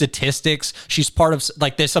bullshit statistics. She's part of,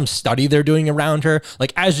 like, there's some study they're doing around her.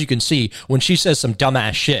 Like, as you can see, when she says some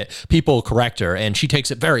dumbass shit, people correct her, and she takes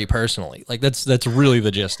it very personally. Like, that's really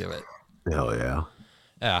the gist of it. Hell yeah.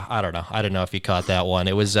 Yeah, I don't know. I don't know if you caught that one.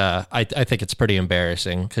 It was, I think it's pretty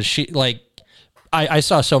embarrassing because she, like, I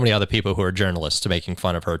saw so many other people who are journalists making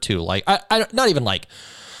fun of her too. Like, I not even like,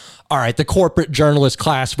 all right, the corporate journalist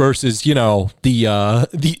class versus, you know, the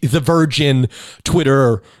virgin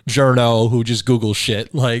Twitter journo who just Google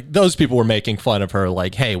shit. Like, those people were making fun of her.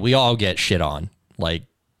 Like, hey, we all get shit on. Like,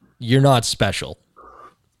 you're not special.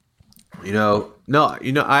 No,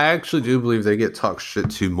 I actually do believe they get talked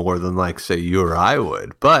shit to more than, like, say, you or I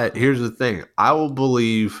would. But here's the thing. I will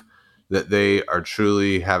believe that they are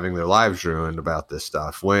truly having their lives ruined about this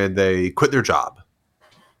stuff when they quit their job.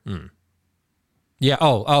 Yeah.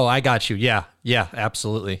 Oh, I got you. Yeah,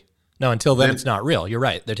 absolutely. No, until then, it's not real. You're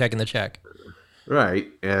right. They're taking the check. Right.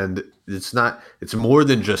 And it's more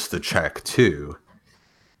than just the check, too.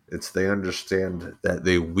 They understand that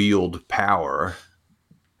they wield power.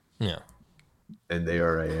 Yeah. And they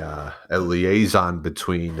are a liaison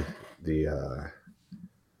between the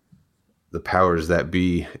powers that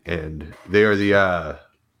be, and they are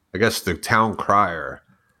the town crier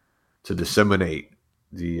to disseminate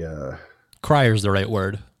the Crier's the right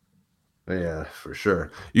word. yeah, for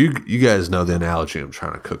sure. You guys know the analogy I'm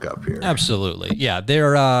trying to cook up here. Absolutely. Yeah,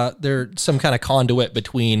 they're some kind of conduit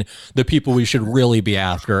between the people we should really be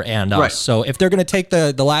after and us. Right. So if they're going to take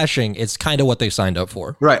the lashing, it's kind of what they signed up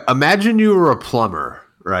for. Right. Imagine you were a plumber,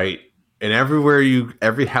 right? And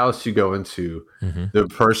every house you go into, the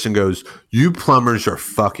person goes, "You plumbers are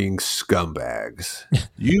fucking scumbags.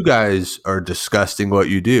 You guys are disgusting what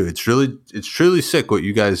you do. It's truly sick what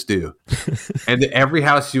you guys do." And every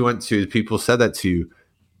house you went to, people said that to you.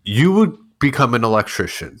 You would become an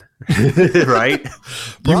electrician, right?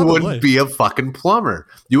 You wouldn't be a fucking plumber.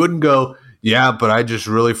 You wouldn't go, "Yeah, but I just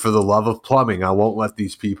really, for the love of plumbing, I won't let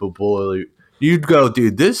these people bully you." You'd go,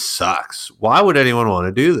 "Dude, this sucks. Why would anyone want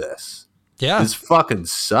to do this? Yeah. This fucking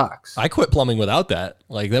sucks." I quit plumbing without that.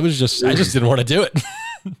 Like, that was just, I just didn't want to do it.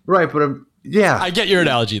 Right, but Yeah. I get your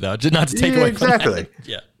analogy though, just not to take away from exactly.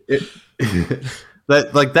 that.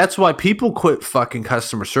 Yeah. That's why people quit fucking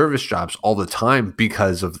customer service jobs all the time,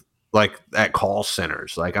 because of like at call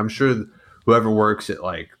centers. Like I'm sure whoever works at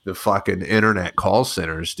like the fucking internet call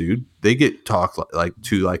centers, dude, they get talked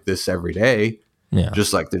like this every day,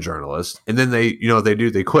 just like the journalists. And then they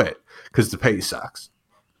quit because the pay sucks.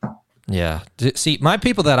 Yeah. See, my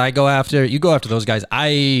people that I go after, you go after those guys.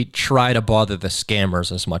 I try to bother the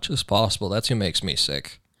scammers as much as possible. That's who makes me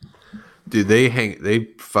sick. Dude, they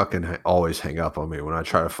fucking always hang up on me when I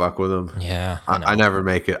try to fuck with them. Yeah. I never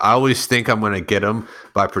make it. I always think I'm going to get them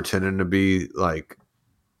by pretending to be like,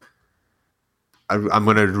 I'm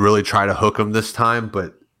going to really try to hook them this time,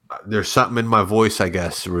 but there's something in my voice, I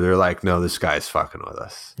guess, where they're like, no, this guy's fucking with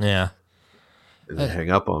us. Yeah. And they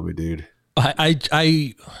hang up on me, dude.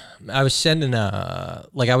 I was sending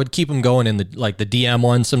like I would keep them going in the DM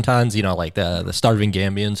ones sometimes, like the starving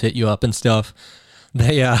Gambians hit you up and stuff.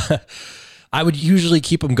 They I would usually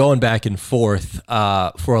keep them going back and forth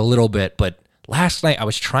for a little bit, but last night I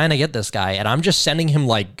was trying to get this guy and I'm just sending him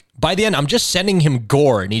by the end I'm just sending him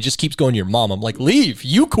gore and he just keeps going to your mom. I'm like, leave,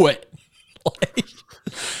 you quit. Like,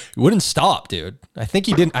 he wouldn't stop, dude. I think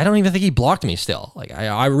he didn't. I don't even think he blocked me still. Like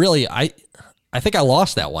I think I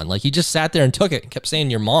lost that one. Like he just sat there and took it and kept saying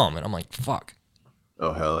your mom. And I'm like, fuck.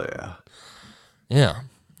 Oh, hell yeah. Yeah.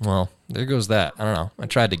 Well, there goes that. I don't know. I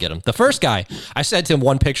tried to get him. The first guy, I sent him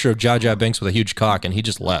one picture of Jar Jar Binks with a huge cock and he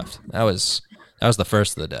just left. That was the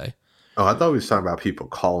first of the day. Oh, I thought we was talking about people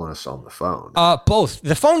calling us on the phone. Both.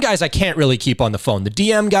 The phone guys I can't really keep on the phone. The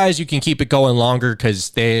DM guys, you can keep it going longer because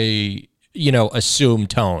they, assume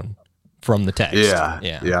tone from the text. Yeah.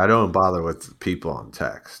 I don't bother with people on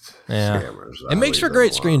text. Yeah. Scammers. It makes for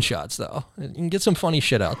great screenshots, though. You can get some funny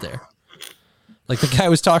shit out there. Like the guy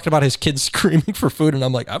was talking about his kids screaming for food, and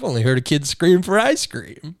I'm like, I've only heard a kid scream for ice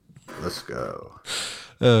cream. Let's go.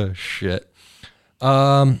 Oh shit.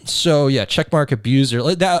 So yeah, checkmark abuser.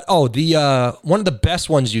 The one of the best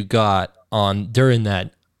ones you got on during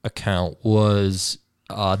that account was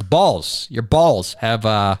the balls. Your balls have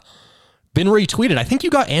been retweeted. I think you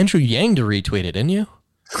got Andrew Yang to retweet it, didn't you?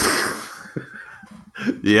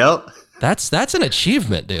 Yep. That's an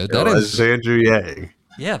achievement, dude. That is Andrew Yang.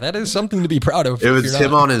 Yeah, that is something to be proud of. It was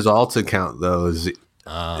him on his alt account though. It was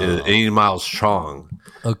 80 Miles Strong.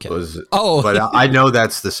 Okay. But I know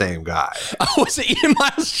that's the same guy. Oh, was it 80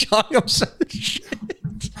 Miles Strong? I'm sorry. Shit.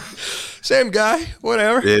 Same guy.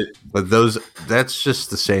 Whatever. That's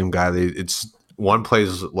just the same guy. It's one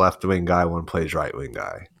plays left wing guy, one plays right wing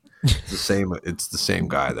guy. It's the same. It's the same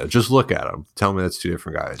guy though. Just look at him. Tell me that's two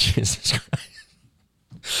different guys. Jesus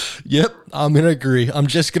Christ. Yep, I'm gonna agree. I'm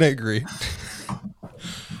just gonna agree.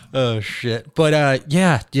 Oh shit. But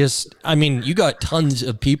you got tons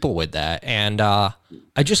of people with that, and I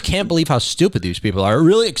just can't believe how stupid these people are. It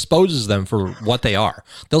really exposes them for what they are.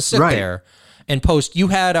 They'll sit there and post. You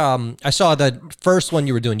had I saw the first one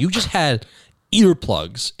you were doing. You just had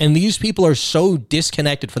earplugs, and these people are so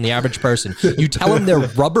disconnected from the average person. You tell them they're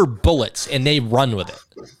rubber bullets, and they run with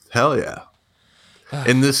it. Hell yeah.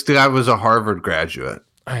 And this guy was a Harvard graduate.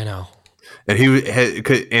 I know. And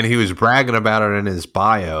he was bragging about it in his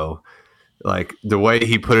bio. Like the way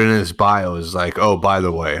he put it in his bio is like, oh, by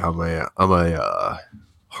the way, I'm a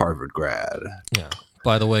Harvard grad. Yeah.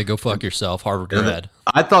 By the way, go fuck yourself, Harvard grad.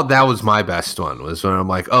 I thought that was my best one, was when I'm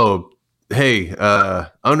like, oh, hey,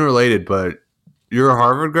 unrelated, but you're a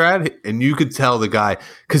Harvard grad? And you could tell the guy,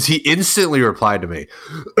 because he instantly replied to me.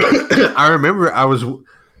 I remember I was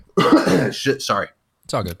shit, sorry.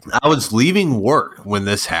 It's all good. I was leaving work when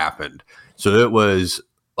this happened. So it was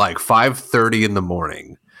like 5:30 in the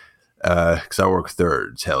morning because I work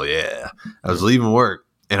thirds. Hell yeah. I was leaving work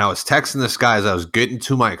and I was texting this guy as I was getting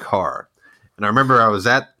to my car. And I remember I was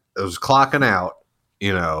clocking out,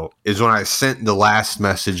 is when I sent the last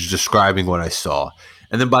message describing what I saw.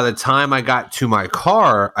 And then by the time I got to my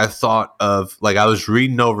car, I thought of, like, I was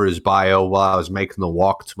reading over his bio while I was making the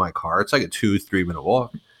walk to my car. It's like a 2-3 minute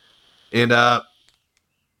walk. And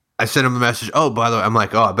I sent him a message. Oh, by the way, I'm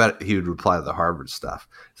like, oh, I bet he would reply to the Harvard stuff.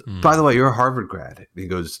 By the way, you're a Harvard grad.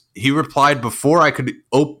 And he replied before I could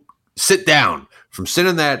sit down. From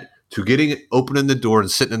sitting that to opening the door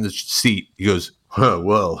and sitting in the seat. He goes,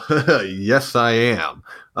 well, yes, I am.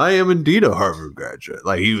 I am indeed a Harvard graduate.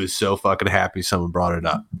 Like, he was so fucking happy someone brought it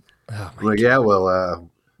up. Oh, I'm like, yeah, well,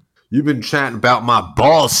 you've been chatting about my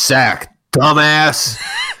ball sack, dumbass.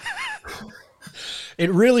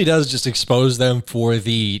 It really does just expose them for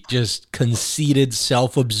the just conceited,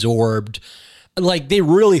 self-absorbed. like they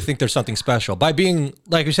really think there's something special by being,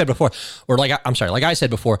 like we said before, or like I'm sorry, like I said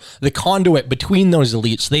before, the conduit between those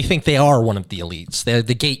elites. They think they are one of the elites. They're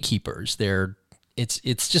the gatekeepers.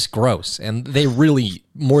 It's just gross, and they really,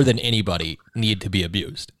 more than anybody, need to be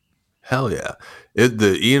abused. Hell yeah.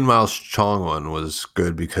 The Ian Miles Chong one was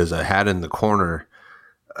good because I had in the corner.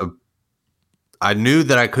 I knew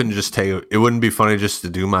that I couldn't just take it. Wouldn't be funny just to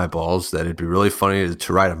do my balls. That it'd be really funny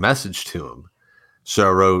to write a message to him. So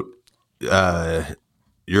I wrote,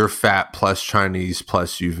 "You're fat plus Chinese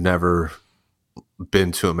plus you've never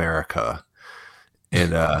been to America,"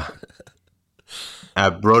 and I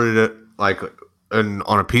wrote it like on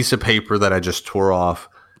a piece of paper that I just tore off.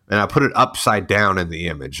 And I put it upside down in the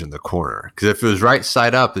image in the corner. Because if it was right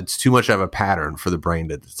side up, it's too much of a pattern for the brain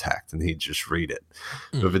to detect, and he'd just read it.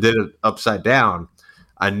 But if it did it upside down,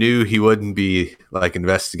 I knew he wouldn't be like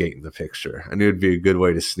investigating the picture. I knew it'd be a good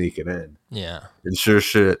way to sneak it in. Yeah. And sure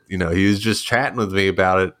shit, he was just chatting with me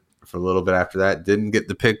about it for a little bit after that. Didn't get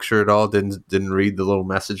the picture at all. Didn't read the little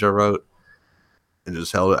message I wrote. And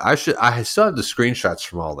just held it. I still have the screenshots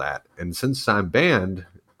from all that. And since I'm banned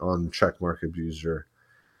on Checkmark Abuser,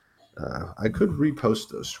 I could repost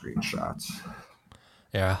those screenshots.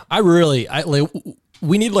 Yeah,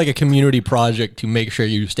 we need like a community project to make sure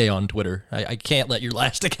you stay on Twitter. I can't let your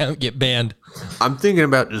last account get banned. I'm thinking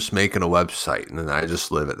about just making a website, and then I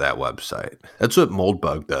just live at that website. That's what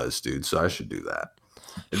Moldbug does, dude. So I should do that.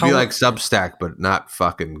 It'd be like Substack, but not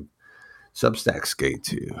fucking Substack's gay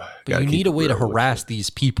too. But you need a way to harass these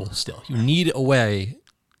people still. You need a way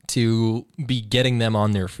to be getting them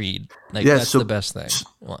on their feed. Like, yeah, that's the best thing.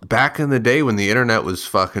 Back in the day when the internet was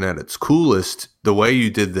fucking at its coolest, the way you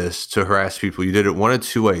did this to harass people, you did it one of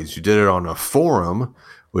two ways. You did it on a forum,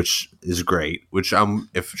 which is great,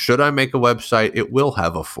 should I make a website, it will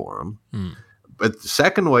have a forum. But the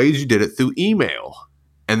second way is you did it through email.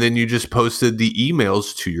 And then you just posted the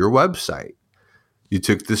emails to your website. You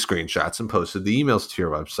took the screenshots and posted the emails to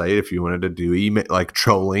your website if you wanted to do email, like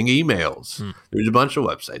trolling emails. There's a bunch of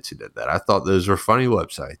websites who did that. I thought those were funny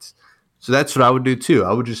websites. So that's what I would do too.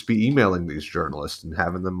 I would just be emailing these journalists and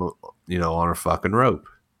having them, on a fucking rope.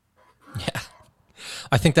 Yeah.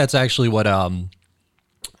 I think that's actually what,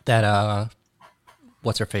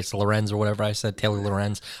 what's her face, Lorenz or whatever I said, Taylor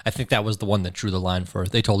Lorenz. I think that was the one that drew the line for,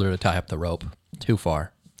 they told her to tie up the rope. Too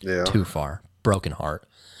far. Yeah. Too far. Broken heart.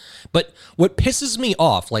 But what pisses me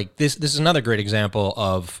off, like this is another great example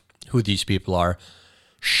of who these people are.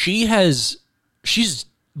 She's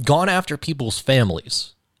gone after people's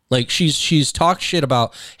families. Like she's talked shit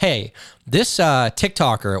about, hey, this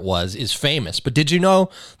TikToker is famous, but did you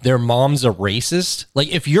know their mom's a racist? Like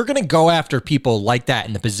if you're going to go after people like that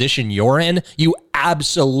in the position you're in, you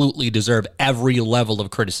absolutely deserve every level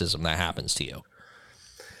of criticism that happens to you.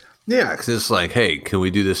 Yeah, because it's like, hey, can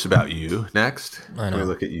we do this about you next? I know. Can we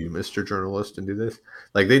look at you, Mr. Journalist, and do this?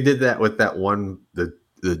 Like they did that with that one, the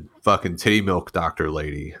fucking titty milk doctor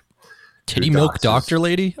lady. Titty milk doctor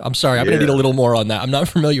lady? I'm sorry, I'm going to need a little more on that. I'm not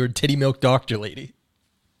familiar with titty milk doctor lady.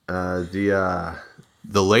 The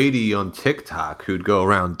lady on TikTok who'd go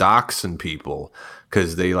around doxing people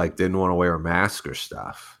because they didn't want to wear a mask or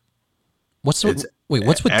stuff. What's with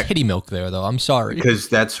titty milk there though? I'm sorry. Because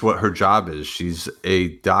that's what her job is. She's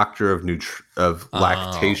a doctor of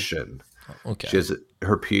lactation. Okay. She has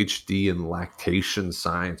her PhD in lactation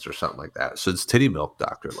science or something like that. So it's titty milk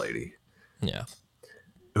doctor lady. Yeah.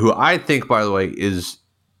 Who I think, by the way, is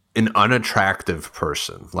an unattractive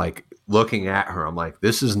person. Like looking at her, I'm like,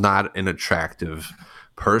 this is not an attractive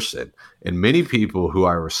person. And many people who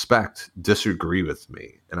I respect disagree with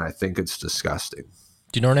me. And I think it's disgusting.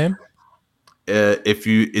 Do you know her name?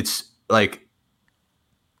 It's like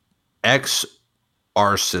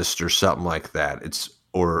ex-arcist or something like that.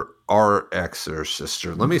 Or RX or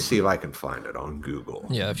sister. Let me see if I can find it on Google.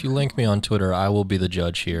 Yeah, if you link me on Twitter, I will be the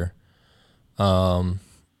judge here.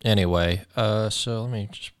 Anyway, so let me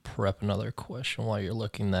just prep another question while you're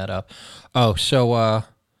looking that up. Oh, so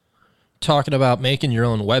talking about making your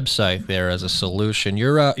own website there as a solution.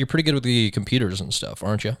 You're pretty good with the computers and stuff,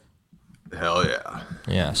 aren't you? Hell yeah.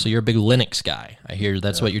 Yeah, so you're a big Linux guy. I hear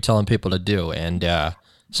that's what you're telling people to do. And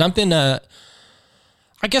something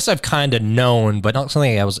I guess I've kind of known, but not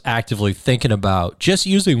something I was actively thinking about. Just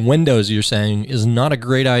using Windows, you're saying, is not a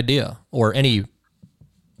great idea. Or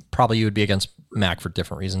probably you would be against Mac for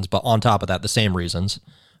different reasons, but on top of that, the same reasons.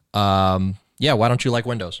 Yeah, why don't you like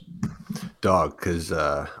Windows? Dog, because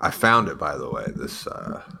I found it, by the way, this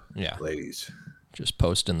ladies. Just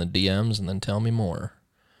post in the DMs and then tell me more.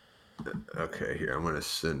 Okay, here, I'm going to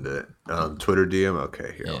send it. Twitter DM?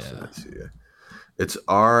 Okay, here, I'll send it to you. It's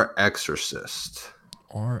R Exorcist.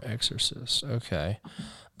 R Exorcist, okay.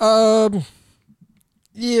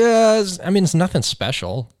 Yeah, I mean, it's nothing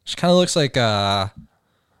special. She kind of looks like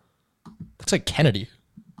Kennedy.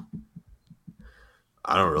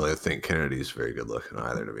 I don't really think Kennedy's very good looking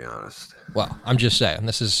either, to be honest. Well, I'm just saying,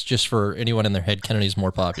 this is just for anyone in their head. Kennedy's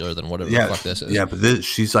more popular than whatever the fuck this is. Yeah, but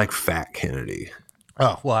she's like fat Kennedy.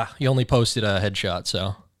 Oh, well, you only posted a headshot,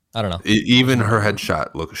 so I don't know. Even her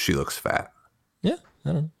headshot, she looks fat. Yeah, I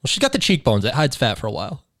don't know. Well, she's got the cheekbones. It hides fat for a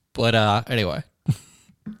while. But anyway.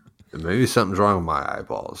 Maybe something's wrong with my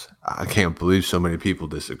eyeballs. I can't believe so many people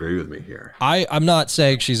disagree with me here. I'm not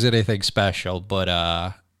saying she's anything special, but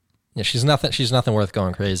yeah, she's nothing worth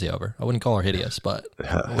going crazy over. I wouldn't call her hideous, but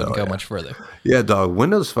I wouldn't go much further. Yeah, dog.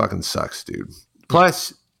 Windows fucking sucks, dude.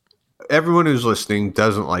 Plus, everyone who's listening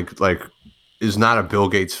doesn't is not a Bill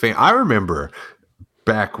Gates fan. I remember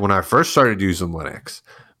back when I first started using Linux,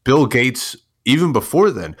 Bill Gates, even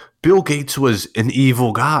before then, Bill Gates was an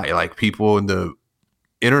evil guy. Like, people in the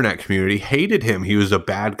internet community hated him. He was a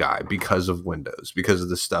bad guy because of Windows, because of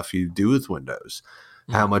the stuff he'd do with Windows.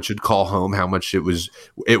 How much it'd call home, how much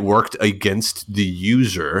it worked against the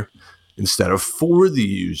user instead of for the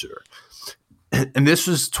user. And this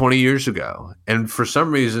was 20 years ago. And for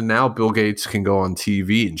some reason, now Bill Gates can go on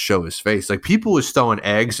TV and show his face. Like, people was throwing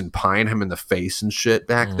eggs and pieing him in the face and shit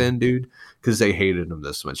back then, dude, because they hated him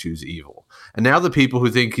this much. He was evil. And now the people who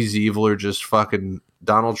think he's evil are just fucking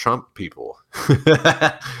Donald Trump people.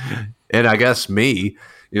 And I guess me,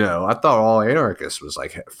 I thought all anarchists was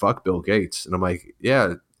like, fuck Bill Gates. And I'm like,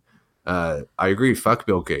 yeah, I agree. Fuck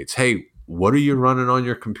Bill Gates. Hey, what are you running on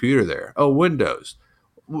your computer there? Oh, Windows.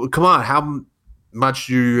 Come on. How much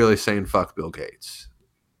are you really saying fuck Bill Gates?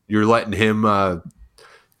 You're letting him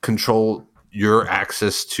control your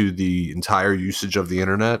access to the entire usage of the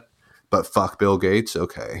internet, but fuck Bill Gates?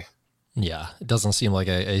 Okay. Yeah, it doesn't seem like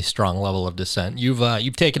a strong level of dissent.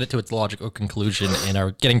 You've taken it to its logical conclusion and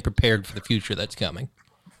are getting prepared for the future that's coming.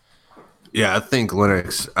 Yeah, I think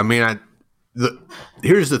Linux. I mean,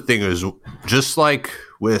 here's the thing: is just like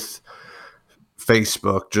with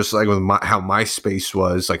Facebook, just like with how MySpace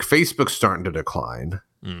was. Like, Facebook's starting to decline.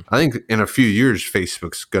 I think in a few years,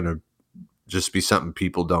 Facebook's gonna just be something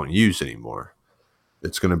people don't use anymore.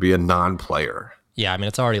 It's gonna be a non-player. Yeah, I mean,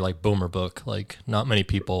 it's already like boomer book. Like, not many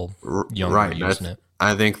people younger are using it.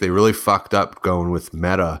 I think they really fucked up going with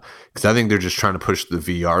Meta, because I think they're just trying to push the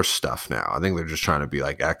VR stuff now. I think they're just trying to be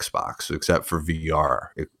like Xbox, except for VR,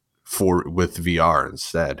 with VR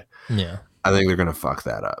instead. Yeah, I think they're gonna fuck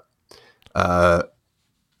that up.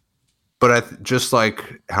 But just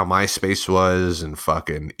like how MySpace was and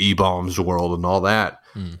fucking eBaum's World and all that,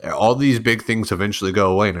 all these big things eventually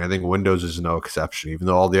go away, and I think Windows is no exception. Even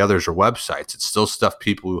though all the others are websites, it's still stuff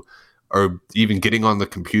people are even getting on the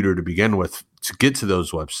computer to begin with to get to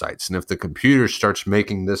those websites. And if the computer starts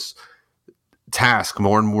making this task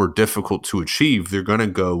more and more difficult to achieve, they're going to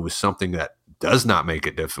go with something that does not make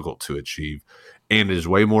it difficult to achieve and is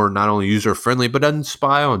way more not only user friendly, but doesn't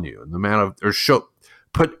spy on you. And the amount of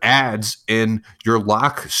put ads in your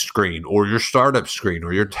lock screen or your startup screen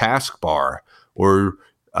or your taskbar or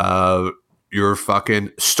your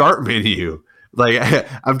fucking start menu. Like,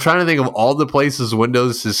 I'm trying to think of all the places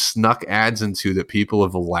Windows has snuck ads into that people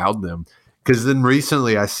have allowed them. Because then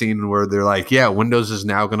recently I seen where they're like, yeah, Windows is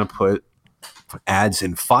now going to put ads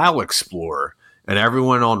in File Explorer. And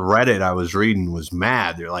everyone on Reddit I was reading was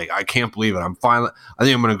mad. They're like, I can't believe it. I think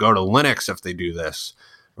I'm going to go to Linux if they do this.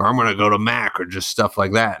 Or I'm going to go to Mac or just stuff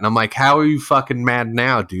like that. And I'm like, how are you fucking mad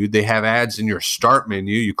now, dude? They have ads in your start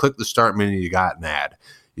menu. You click the start menu, you got an ad.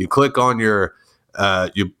 You click on you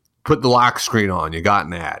put the lock screen on, you got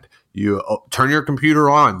an ad. You turn your computer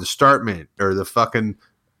on, the start menu, or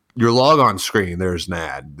your logon screen, there's an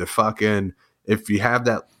ad. If you have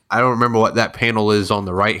that, I don't remember what that panel is on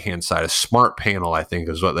the right-hand side, a smart panel, I think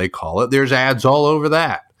is what they call it. There's ads all over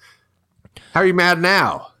that. How are you mad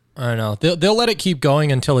now? I know. They'll let it keep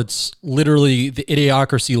going until it's literally the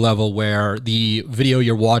idiocracy level where the video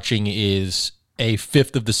you're watching is a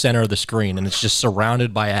fifth of the center of the screen and it's just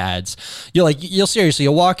surrounded by ads. You'll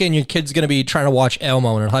walk in, your kid's going to be trying to watch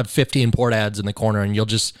Elmo and it'll have 15 port ads in the corner and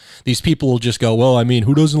these people will just go, well, I mean,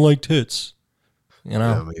 who doesn't like tits?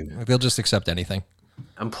 They'll just accept anything.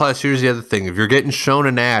 And plus, here's the other thing. If you're getting shown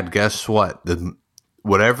an ad, guess what?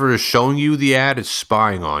 Whatever is showing you the ad is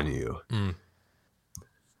spying on you.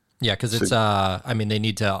 Yeah, because it's, they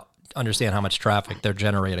need to understand how much traffic they're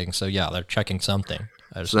generating. So, yeah, they're checking something.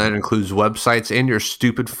 So that includes websites and your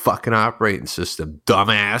stupid fucking operating system,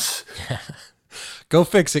 dumbass. Go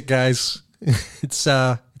fix it, guys. It's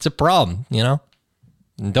a problem,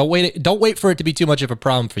 And don't wait for it to be too much of a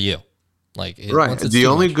problem for you. Right. The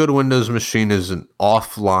only good Windows machine is an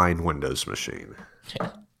offline Windows machine.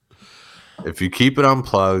 If you keep it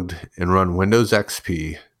unplugged and run Windows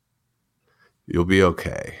XP, you'll be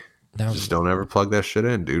okay. Now, Just don't ever plug that shit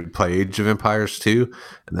in, dude. Play Age of Empires 2,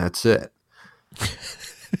 and that's it.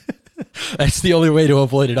 that's the only way to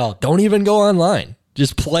avoid it all. Don't even go online.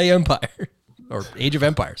 Just play Empire or Age of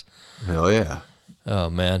Empires. Hell yeah. Oh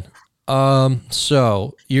man.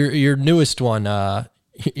 So your newest one.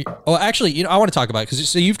 Actually, I want to talk about it because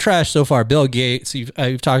so you've trashed so far Bill Gates.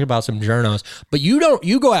 You've talked about some journos, but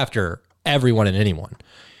you go after everyone and anyone.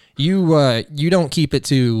 You don't keep it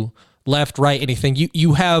to left, right, anything.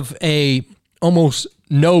 You have a almost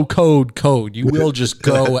no code. You will just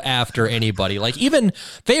go after anybody. Like even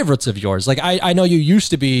favorites of yours. Like I know you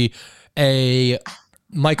used to be a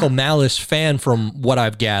Michael Malice fan from what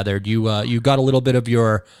I've gathered. You got a little bit of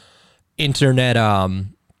your internet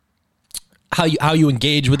how you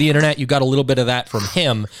engage with the internet. You got a little bit of that from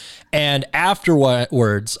him. And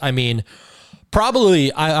afterwards, I mean,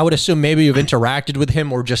 probably, I would assume maybe you've interacted with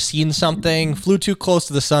him or just seen something, flew too close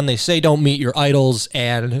to the sun. They say don't meet your idols.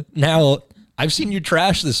 And now I've seen you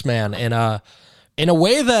trash this man in a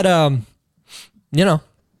way that,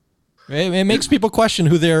 it makes people question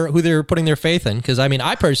who they're putting their faith in. Because, I mean,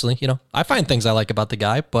 I personally, I find things I like about the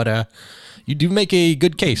guy, but you do make a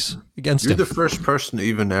good case against him. You're the first person to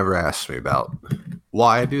even ever ask me about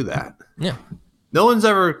why I do that. Yeah. No one's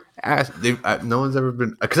ever asked. No one's ever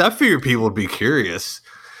been, because I figured people would be curious.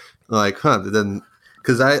 Like, then,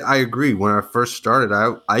 because I agree. When I first started,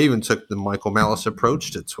 I even took the Michael Malice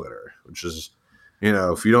approach to Twitter, which is,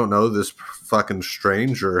 if you don't know this fucking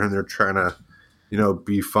stranger and they're trying to,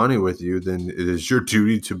 be funny with you, then it is your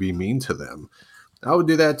duty to be mean to them. I would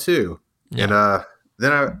do that too. Yeah. And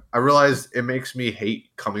then I realized it makes me hate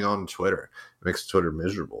coming on Twitter. It makes Twitter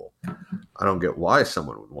miserable. I don't get why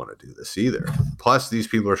someone would want to do this either. Plus, these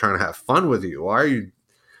people are trying to have fun with you. Why are you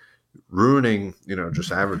ruining,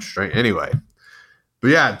 just average strength? Anyway. But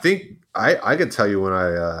yeah, I think I could tell you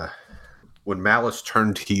when Malice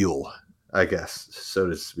turned heel, I guess, so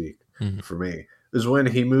to speak, for me, is when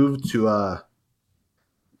he moved to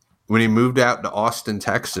when he moved out to Austin,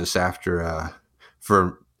 Texas after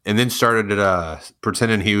and then started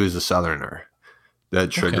pretending he was a Southerner. That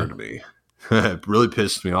triggered me. It really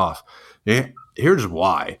pissed me off. Here's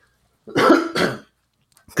why.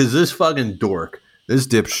 Because this fucking dork, this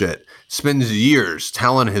dipshit, spends years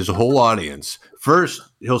telling his whole audience, first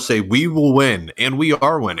he'll say, we will win, and we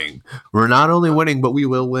are winning. We're not only winning, but we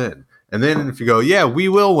will win. And then if you go, yeah, we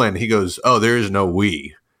will win, he goes, oh, there is no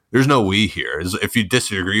we. There's no we here. If you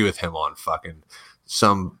disagree with him on fucking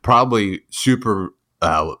some probably super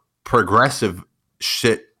progressive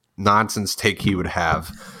shit nonsense take he would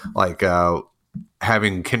have, like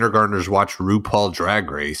having kindergartners watch RuPaul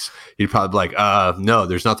Drag Race, he'd probably be like, no,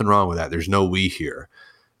 there's nothing wrong with that. There's no we here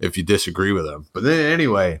if you disagree with him. But then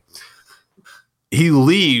anyway, he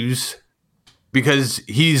leaves because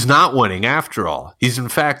he's not winning after all. He's in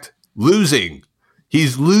fact losing.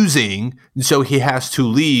 He's losing, and so he has to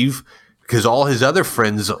leave because all his other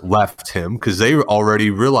friends left him because they already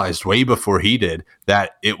realized way before he did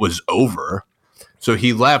that it was over. So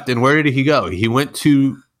he left, and where did he go? He went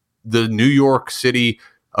to the New York City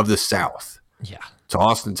of the South, to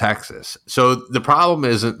Austin, Texas. So the problem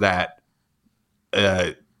isn't that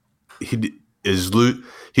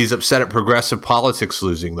he's upset at progressive politics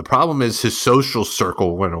losing. The problem is his social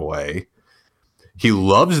circle went away. He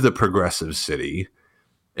loves the progressive city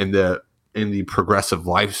and the progressive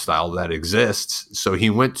lifestyle that exists. So he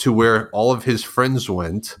went to where all of his friends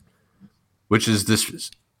went, which is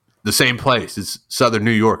the same place. It's Southern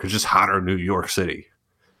New York. It's just hotter New York City.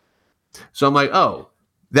 So I'm like, oh,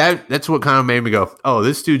 that's what kind of made me go, oh,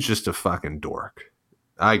 this dude's just a fucking dork.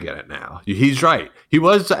 I get it now. He's right. He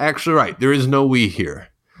was actually right. There is no we here.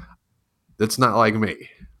 That's not like me.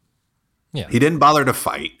 Yeah. He didn't bother to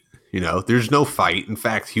fight. There's no fight. In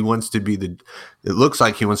fact, it looks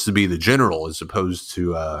like he wants to be the general as opposed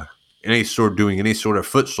to doing any sort of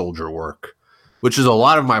foot soldier work, which is a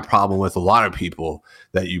lot of my problem with a lot of people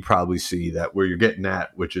that you probably see that where you're getting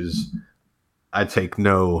at, which is I take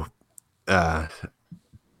no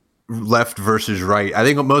left versus right. I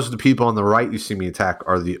think most of the people on the right you see me attack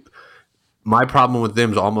my problem with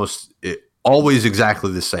them is always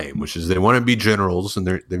exactly the same, which is they want to be generals and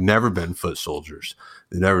they've never been foot soldiers.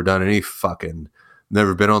 They've never done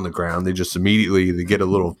never been on the ground. They just immediately they get a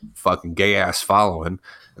little fucking gay ass following,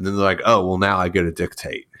 and then they're like, oh well, now I get to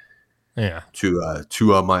dictate,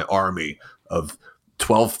 to my army of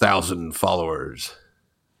 12,000 followers.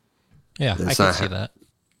 Yeah, I can see that.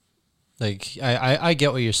 Like I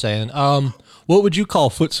get what you're saying. What would you call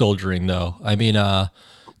foot soldiering though? I mean,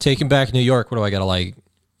 taking back New York. What do I got to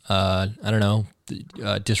I don't know,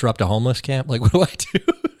 disrupt a homeless camp? Like, what do I do?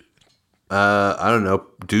 I don't know.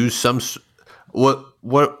 Do some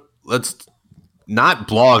let's not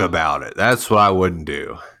blog about it. That's what I wouldn't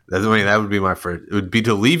do. That would be my first. It would be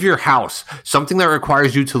to leave your house. Something that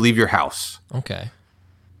requires you to leave your house. Okay.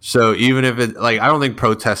 So even if it, like, I don't think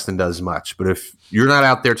protesting does much, but if you're not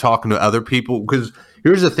out there talking to other people, because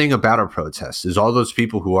here's the thing about a protest is all those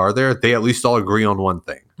people who are there, they at least all agree on one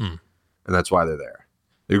thing. And that's why they're there.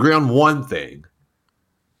 They agree on one thing.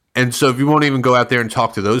 And so if you won't even go out there and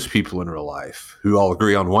talk to those people in real life who all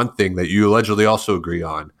agree on one thing that you allegedly also agree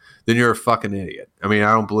on, then you're a fucking idiot. I mean,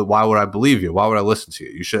 why would I believe you? Why would I listen to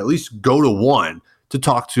you? You should at least go to one to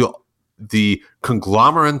talk to the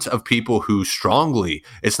conglomerate of people who strongly,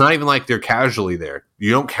 it's not even like they're casually there.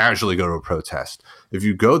 You don't casually go to a protest. If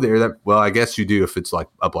you go there, I guess you do if it's like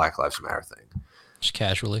a Black Lives Matter thing. Just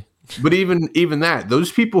casually. But even that,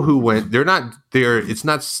 those people who went, they're not there. It's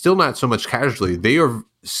still not so much casually. They are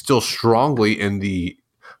still strongly in the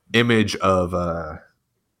image of,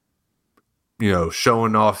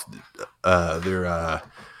 showing off their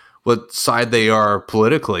what side they are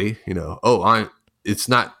politically. It's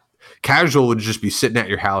not casual. Would just be sitting at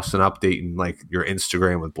your house and updating like your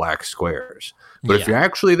Instagram with black squares. But if you're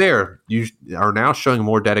actually there, you are now showing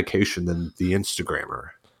more dedication than the Instagrammer.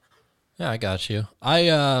 Yeah, I got you.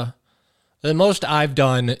 The most I've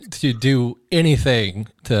done to do anything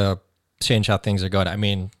to change how things are going, I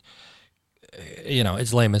mean,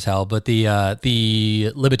 it's lame as hell, but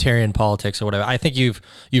the libertarian politics or whatever, I think you've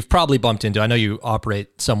probably bumped into. I know you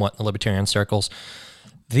operate somewhat in the libertarian circles.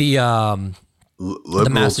 The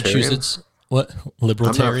Massachusetts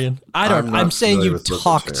libertarian. I'm saying you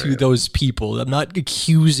talk to those people. I'm not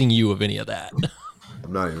accusing you of any of that.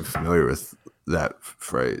 I'm not even familiar with that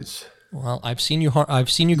phrase. Well, I've seen you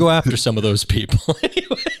go after some of those people.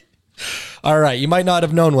 Anyway. All right, you might not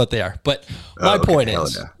have known what they are, but my point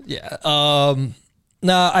is,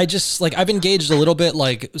 I've engaged a little bit,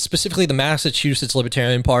 like specifically the Massachusetts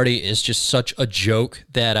Libertarian Party is just such a joke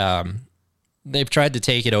that they've tried to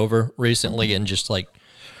take it over recently and just like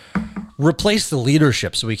replace the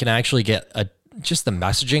leadership so we can actually get just the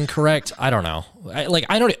messaging correct. I don't know.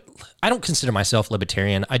 I don't consider myself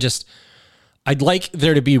libertarian. I'd like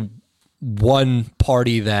there to be one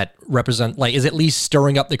party that is at least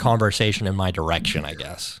stirring up the conversation in my direction, I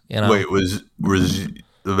guess. Wait, was the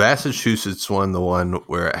Massachusetts one the one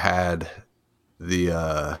where it had the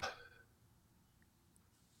I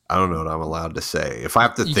don't know what I'm allowed to say. If I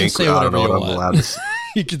have to think, I don't know what I'm allowed to say.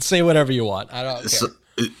 You can say whatever you want. I don't care. So,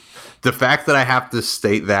 the fact that I have to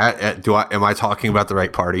state that, am I talking about the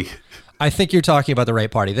right party? I think you're talking about the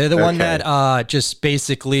right party. They're the one that just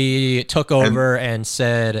basically took over and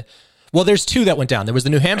said, well, there's two that went down. There was the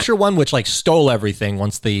New Hampshire one, which like stole everything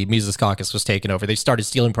once the Mises Caucus was taken over. They started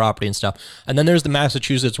stealing property and stuff. And then there's the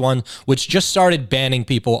Massachusetts one, which just started banning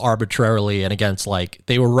people arbitrarily and against, like,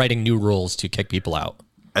 they were writing new rules to kick people out.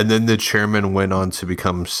 And then the chairman went on to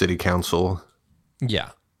become city council. Yeah.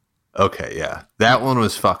 Okay, yeah. That one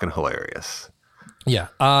was fucking hilarious. Yeah.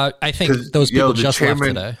 I think those people just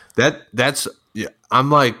chairman, left today. That's I'm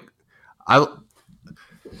like,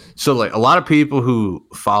 so like a lot of people who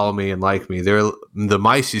follow me and like me, they're the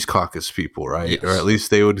Mises Caucus people, right? Yes. Or at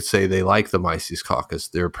least they would say they like the Mises Caucus.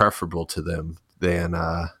 They're preferable to them than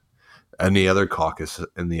any other caucus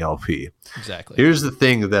in the LP. Exactly. Here's the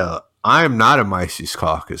thing, though. I'm not a Mises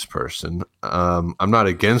Caucus person. I'm not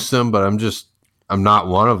against them, but I'm not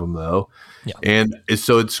one of them, though. Yeah. And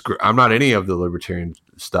so I'm not any of the libertarian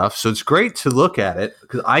stuff. So it's great to look at it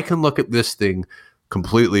because I can look at this thing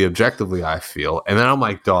completely objectively, I feel. And then I'm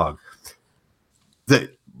like, dog, the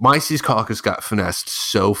Mises Caucus got finessed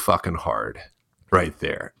so fucking hard right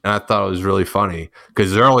there. And I thought it was really funny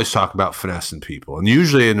because they're always talking about finessing people. And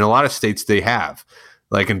usually in a lot of states they have.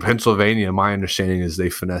 Like in Pennsylvania, my understanding is they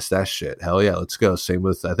finesse that shit. Hell yeah, let's go. Same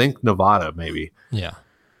with, I think, Nevada, maybe. Yeah.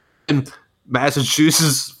 And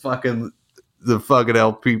Massachusetts, the fucking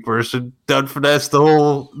LP person done finesse the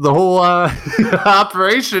whole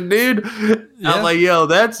operation, dude. Yeah. I'm like, yo,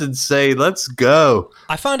 that's insane. Let's go.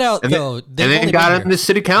 I found out, and then got into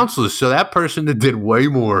city councils. So that person did way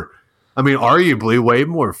more. I mean, arguably way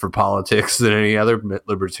more for politics than any other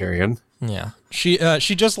libertarian. Yeah. She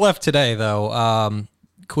just left today, though.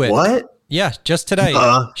 Quit. What? Yeah, just today.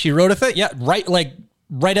 She wrote a thing. Yeah, right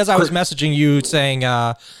as I was messaging you saying,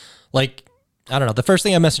 I don't know. The first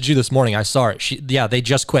thing I messaged you this morning, I saw it. They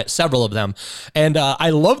just quit, several of them. And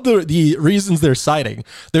I love the reasons they're citing.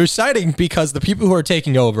 They're citing because the people who are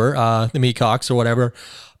taking over, the Mecox or whatever,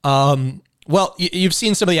 Well, you've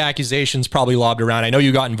seen some of the accusations probably lobbed around. I know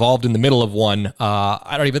you got involved in the middle of one.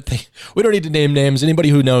 I don't even think we don't need to name names. Anybody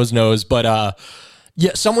who knows. But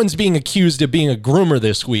yeah, someone's being accused of being a groomer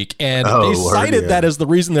this week, and they cited that as the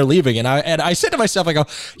reason they're leaving. And I said to myself, I go,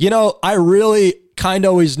 I really kind of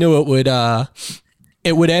always knew it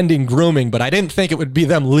would end in grooming, but I didn't think it would be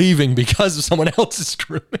them leaving because of someone else's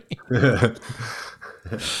grooming.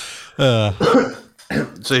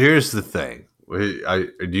 So here's the thing.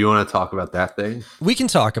 Do you want to talk about that thing? We can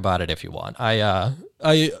talk about it if you want. I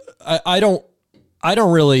don't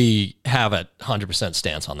really have a 100%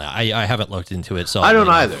 stance on that. I haven't looked into it, so I don't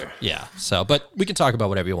either. Yeah. So, but we can talk about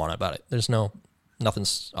whatever you want about it. There's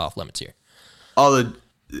nothing's off limits here.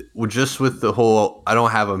 Just with the whole, I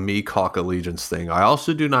don't have a Meacock allegiance thing. I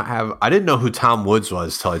also do not have. I didn't know who Tom Woods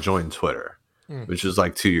was till I joined Twitter, which was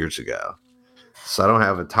like 2 years ago. So I don't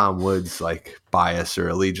have a Tom Woods like bias or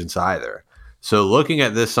allegiance either. So looking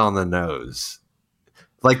at this on the nose,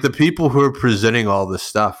 like the people who are presenting all this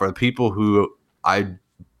stuff are the people who I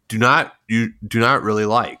do not really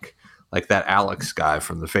like that Alex guy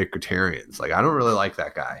from the Fakertarians. Like I don't really like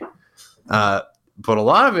that guy. But a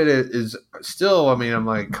lot of it is still, I mean, I'm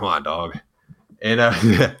like, come on, dog. And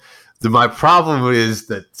my problem is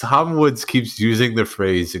that Tom Woods keeps using the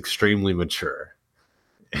phrase extremely mature.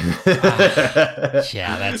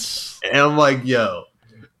 Yeah, that's. And I'm like, yo,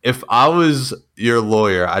 if I was your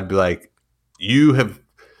lawyer, I'd be like, you have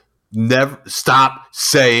never stop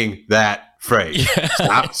saying that phrase. Yeah.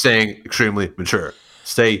 Stop saying extremely mature.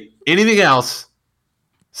 Say anything else.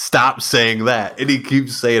 Stop saying that. And he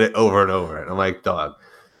keeps saying it over and over. And I'm like, dog,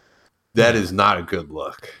 that is not a good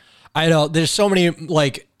look. I know. There's so many,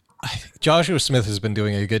 like, Joshua Smith has been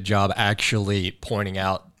doing a good job actually pointing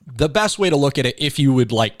out the best way to look at it if you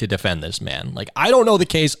would like to defend this man. Like, I don't know the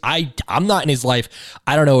case. I'm not in his life.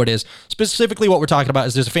 I don't know what it is. Specifically, what we're talking about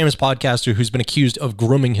is there's a famous podcaster who's been accused of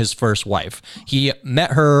grooming his first wife. He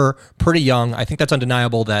met her pretty young. I think that's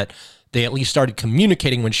undeniable that they at least started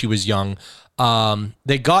communicating when she was young.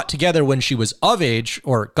 They got together when she was of age,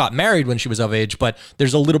 or got married when she was of age, but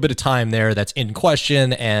there's a little bit of time there that's in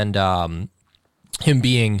question, and him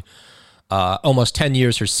being almost 10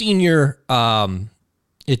 years her senior,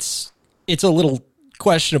 it's a little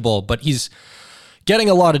questionable, but he's getting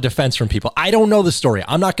a lot of defense from people. I don't know the story.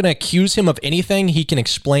 I'm not going to accuse him of anything. He can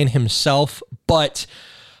explain himself, but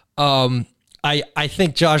I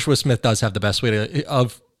think Joshua Smith does have the best way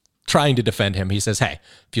of trying to defend him. He says, hey,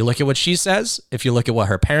 if you look at what she says, if you look at what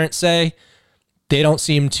her parents say, they don't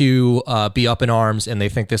seem to be up in arms, and they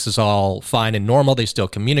think this is all fine and normal. They still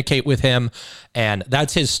communicate with him, and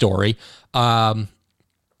that's his story.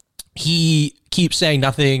 He keeps saying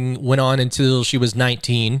nothing went on until she was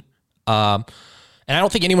 19. And I don't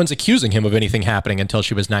think anyone's accusing him of anything happening until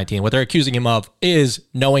she was 19. What they're accusing him of is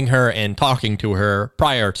knowing her and talking to her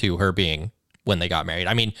prior to her being when they got married.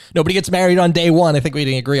 I mean, nobody gets married on day one. I think we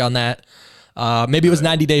didn't agree on that. Maybe it was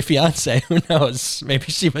 90 Day Fiance. Who knows? Maybe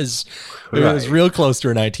she was, it was real close to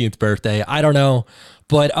her 19th birthday. I don't know.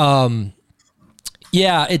 But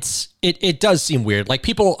yeah, it does seem weird. Like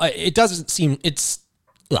people, it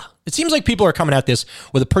seems like people are coming at this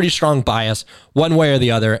with a pretty strong bias one way or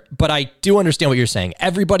the other, but I do understand what you're saying.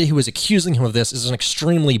 Everybody who is accusing him of this is an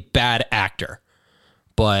extremely bad actor,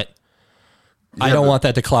 but yeah, I don't want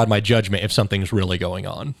that to cloud my judgment if something's really going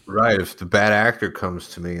on. Right. If the bad actor comes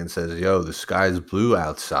to me and says, yo, the sky's blue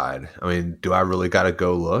outside, I mean, do I really got to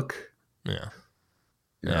go look? Yeah.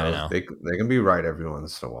 Yeah, I know. They can be right every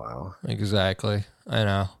once in a while. Exactly. I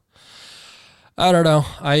know. I don't know.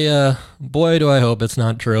 Boy, do I hope it's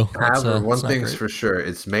not true. However, one thing's for sure.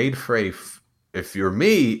 It's made for if you're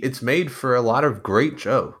me, it's made for a lot of great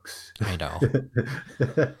jokes. I know.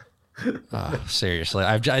 Seriously,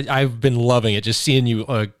 I've been loving it. Just seeing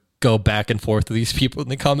you go back and forth with these people in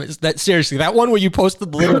the comments. That one where you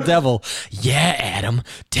posted the little devil. Yeah, Adam,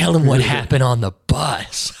 tell him what happened on the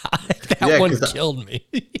bus. That one killed me.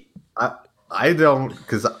 I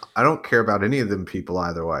don't care about any of them people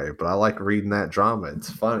either way, but I like reading that drama. It's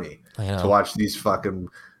funny to watch these fucking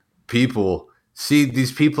people. See,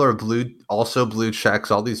 these people are blue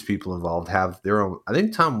checks. All these people involved have their own. I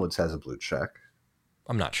think Tom Woods has a blue check.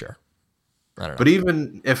 I'm not sure. I don't know. But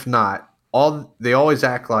even if not, they always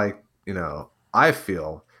act like, I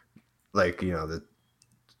feel like, the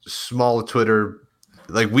small Twitter,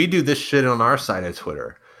 like we do this shit on our side of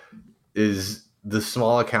Twitter, is the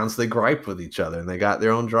small accounts, they gripe with each other and they got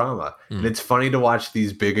their own drama. And it's funny to watch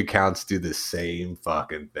these big accounts do the same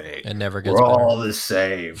fucking thing. It never gets We're better. all the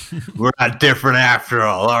same. We're not different after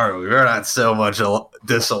all, are we? We're not so much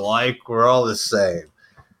disalike. We're all the same.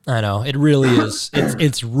 I know, it really is.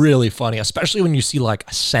 It's really funny, especially when you see like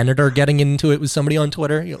a senator getting into it with somebody on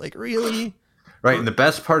Twitter. You're like, really? Right, and the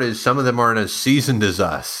best part is some of them aren't as seasoned as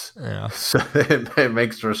us. Yeah. So it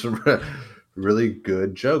makes for some really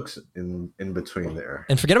good jokes in between there.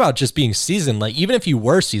 And forget about just being seasoned. Like, even if you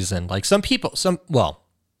were seasoned, like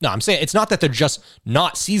no, I'm saying it's not that they're just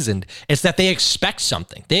not seasoned. It's that they expect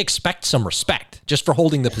something. They expect some respect just for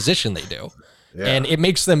holding the position they do. Yeah. And it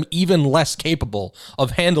makes them even less capable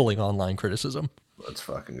of handling online criticism. Let's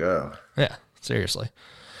fucking go. Yeah, seriously.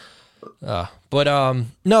 But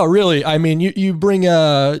no, really, I mean, you bring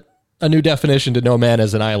a new definition to No Man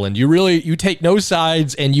as an Island. You take no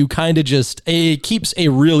sides, and you kind of just, it keeps a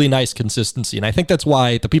really nice consistency. And I think that's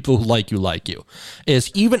why the people who like you is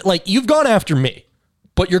even like, you've gone after me,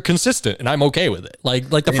 but you're consistent, and I'm okay with it. Like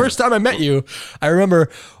the first time I met you, I remember,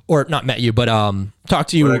 or not met you, but talked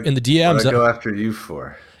to you in the DMs. What did I go after you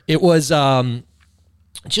for? It was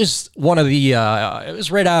just one of the it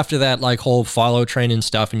was right after that like whole follow train and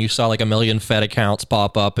stuff, and you saw like a million Fed accounts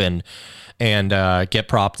pop up and get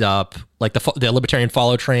propped up, like the libertarian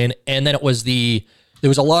follow train. And then there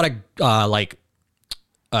was a lot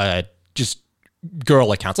of just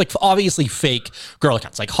girl accounts, like obviously fake girl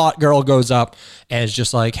accounts. Like hot girl goes up and is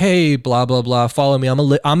just like, hey, blah blah blah, follow me,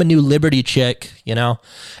 I'm a new liberty chick, you know.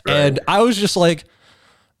 Right. And I was just like,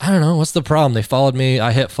 I don't know, what's the problem? They followed me,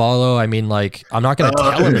 I hit follow. I mean, like, I'm not going to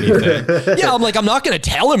tell him anything. Yeah, I'm like, I'm not going to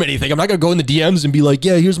tell him anything. I'm not going to go in the DMs and be like,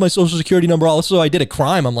 yeah, here's my social security number. Also, I did a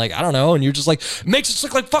crime. I'm like, I don't know. And you're just like, makes us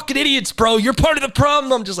look like fucking idiots, bro. You're part of the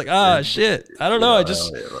problem. I'm just like, shit. I don't know.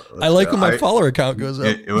 I like when my follower count goes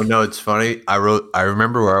up. No, it's funny. I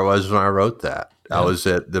remember where I was when I wrote that. I was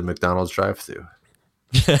at the McDonald's drive-thru.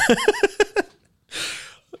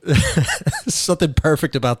 Something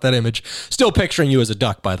perfect about that image. Still picturing you as a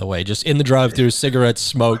duck, by the way, just in the drive-thru, cigarettes,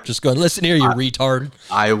 smoke, just going, listen here, you retard.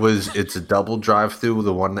 It's a double drive-thru,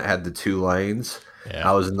 the one that had the 2 lanes. Yeah.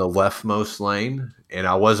 I was in the leftmost lane, and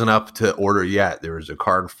I wasn't up to order yet. There was a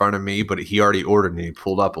car in front of me, but he already ordered, and he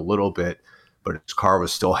pulled up a little bit, but his car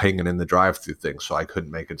was still hanging in the drive-thru thing, so I couldn't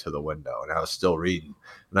make it to the window, and I was still reading,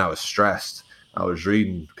 and I was stressed. I was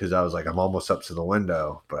reading because I was like, I'm almost up to the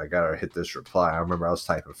window, but I got to hit this reply. I remember I was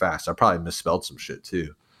typing fast. I probably misspelled some shit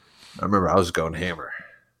too. I remember I was going hammer.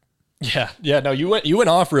 Yeah. No, you went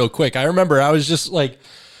off real quick. I remember I was just like,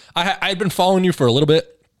 I'd been following you for a little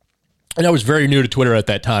bit, and I was very new to Twitter at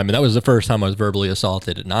that time. And that was the first time I was verbally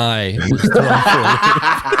assaulted, and I was thrown for a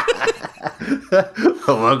loop.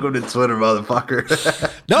 Welcome to Twitter,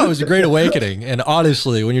 motherfucker. No, it was a great awakening. And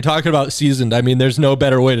honestly, when you're talking about seasoned, I mean, there's no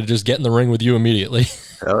better way to just get in the ring with you immediately.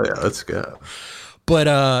 Hell yeah, let's go.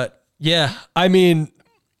 But yeah, I mean,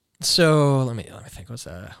 so let me think. What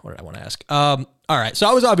did I want to ask? All right, so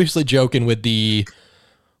I was obviously joking with the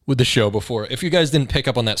show before. If you guys didn't pick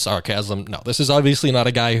up on that sarcasm, no, this is obviously not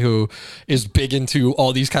a guy who is big into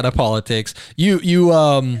all these kind of politics. You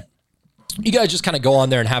guys just kind of go on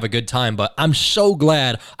there and have a good time, but I'm so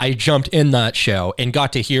glad I jumped in that show and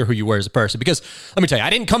got to hear who you were as a person, because let me tell you, I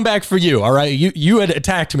didn't come back for you. All right. You had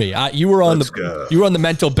attacked me. You were on the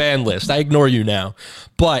mental ban list. I ignore you now,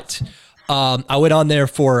 but I went on there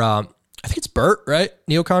for, I think it's Bert, right?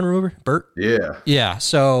 Neocon remover, Bert. Yeah. Yeah.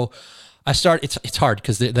 So I start, it's hard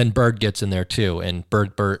because then Bird gets in there too. And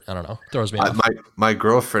Bert, I don't know, throws me off. My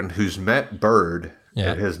girlfriend who's met Bird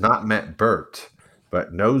and has not met Bert,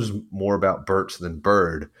 but knows more about Bert's than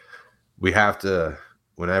Bird. We have to,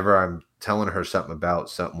 whenever I'm telling her something about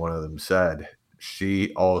something one of them said,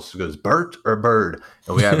 she also goes, Bert or Bird?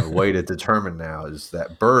 And we have a way to determine now is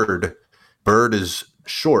that Bird is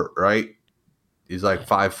short, right? He's like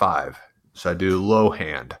 5'5". So I do low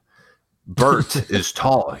hand. Bert is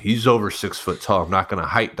tall. He's over 6 foot tall. I'm not going to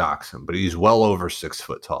height dox him, but he's well over 6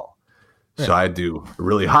 foot tall. So I do a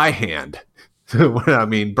really high hand when I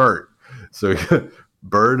mean Bert. So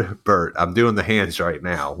Bert, I'm doing the hands right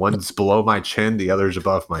now. One's below my chin, the other's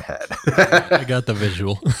above my head. I got the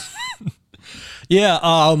visual. Yeah,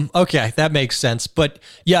 okay, that makes sense. But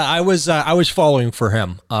yeah, I was following for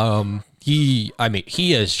him. He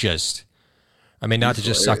is just, not to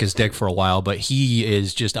just suck his dick for a while, but he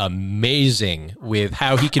is just amazing with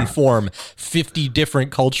how he can form 50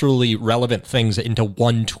 different culturally relevant things into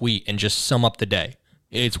one tweet and just sum up the day.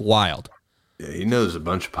 It's wild. Yeah, he knows a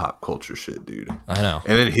bunch of pop culture shit, dude. I know.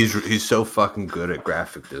 And then he's so fucking good at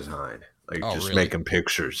graphic design. Like, really? Making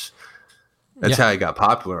pictures. That's how he got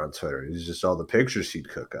popular on Twitter. It's just all the pictures he'd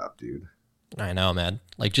cook up, dude. I know, man.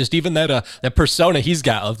 Like, just even that persona he's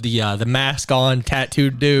got of the mask on,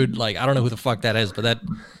 tattooed dude. Like, I don't know who the fuck that is, but that,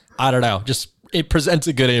 I don't know. Just, it presents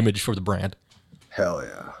a good image for the brand. Hell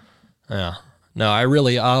yeah. Yeah. No, I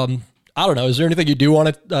really, I don't know. Is there anything you do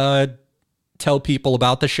want to tell people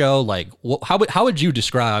about the show? Like, how would you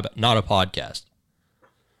describe Not a Podcast?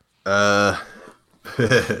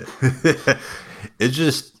 It's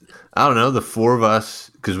just, I don't know, the four of us,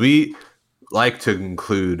 because we like to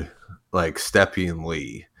include like Steppy and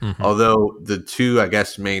Lee. Mm-hmm. Although the two, I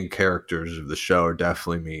guess, main characters of the show are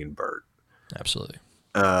definitely me and Bert. Absolutely.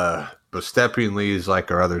 But Steppy and Lee is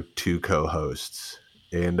like our other two co-hosts.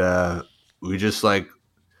 And we just like,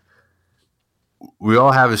 we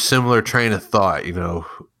all have a similar train of thought, you know,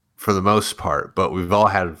 for the most part, but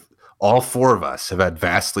all four of us have had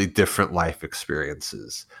vastly different life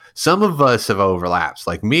experiences. Some of us have overlaps.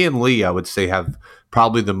 Like me and Lee, I would say, have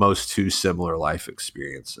probably the most two similar life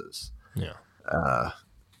experiences. Yeah.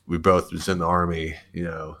 We both was in the Army, you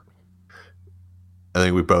know. I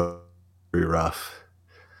think we both pretty rough.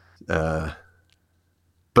 But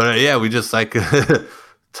yeah, we just like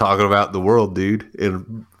talking about the world, dude,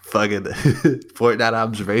 and fucking pointing out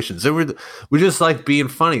observations. And we just like being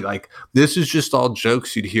funny. Like, this is just all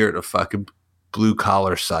jokes you'd hear at a fucking blue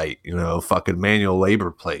collar site, you know, fucking manual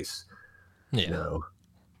labor place. Yeah. You know?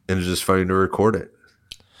 And it's just funny to record it.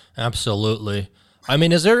 Absolutely. I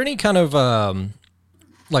mean, is there any kind of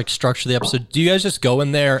like structure to the episode? Do you guys just go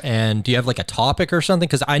in there and do you have like a topic or something?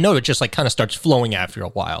 Because I know it just like kind of starts flowing after a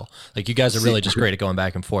while. Like, you guys are really just great at going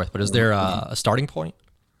back and forth. But is there a starting point?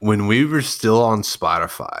 When we were still on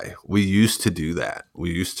Spotify, we used to do that. We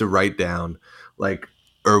used to write down, like,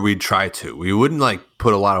 or we'd try to. We wouldn't like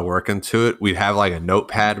put a lot of work into it. We'd have like a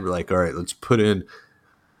notepad. We're like, all right, let's put in,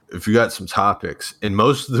 if you got some topics. And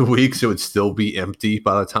most of the weeks it would still be empty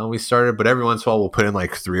by the time we started. But every once in a while we'll put in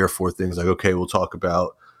like 3 or 4 things. Like, okay, we'll talk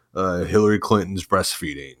about Hillary Clinton's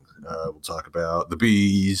breastfeeding. We'll talk about the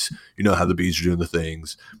bees. You know how the bees are doing the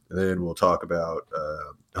things. And then we'll talk about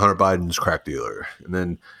Hunter Biden's crack dealer. And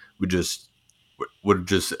then we would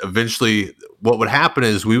just eventually, what would happen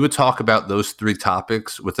is we would talk about those 3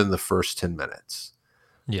 topics within the first 10 minutes.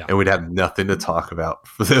 Yeah. And we'd have nothing to talk about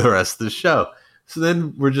for the rest of the show. So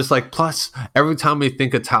then we're just like, plus every time we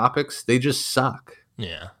think of topics, they just suck.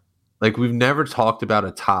 Yeah. Like, we've never talked about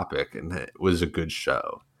a topic and it was a good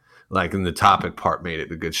show. Like, and the topic part made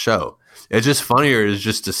it a good show. It's just funnier is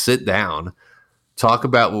just to sit down, talk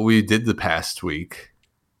about what we did the past week,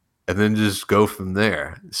 and then just go from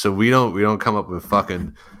there. So we don't come up with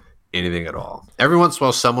fucking anything at all. Every once in a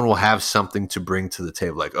while, someone will have something to bring to the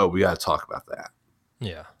table. Like, oh, we got to talk about that.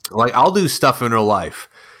 Yeah. Like, I'll do stuff in real life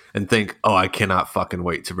and think, oh, I cannot fucking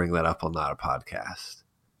wait to bring that up on Not a Podcast.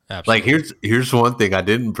 Absolutely. Like, here's one thing I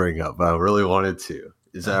didn't bring up, but I really wanted to,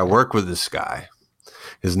 is that I work with this guy.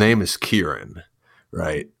 His name is Kieran,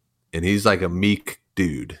 right? And he's like a meek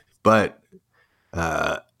dude, but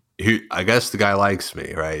I guess the guy likes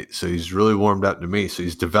me, right? So he's really warmed up to me. So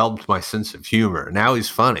he's developed my sense of humor. Now he's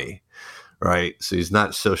funny, right? So he's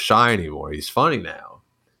not so shy anymore. He's funny now,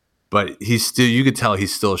 but he's still, you could tell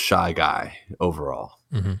he's still a shy guy overall.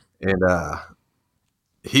 Mm-hmm. And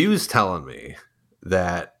he was telling me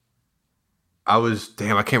that I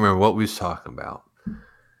can't remember what we was talking about.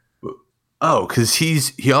 Oh, because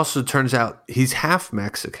he also turns out he's half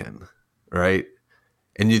Mexican, right?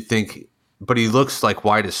 And you think, but he looks like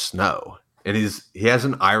white as snow, and he has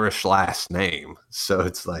an Irish last name, so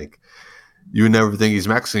it's like you would never think he's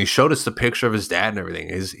Mexican. He showed us the picture of his dad and everything.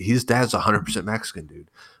 His dad's 100% Mexican, dude.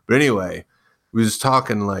 But anyway, we was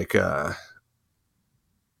talking like I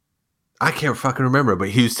can't fucking remember, but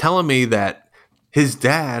he was telling me that his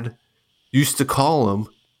dad used to call him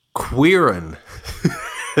Queerin.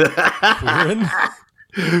 Kieran?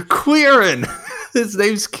 Queerin. His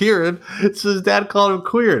name's Kieran. So his dad called him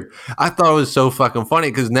Queerin. I thought it was so fucking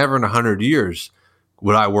funny because never in 100 years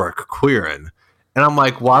would I work Queerin. And I'm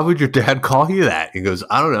like, why would your dad call you that? He goes,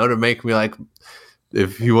 I don't know, to make me like,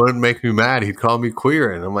 if he wanted to make me mad, he'd call me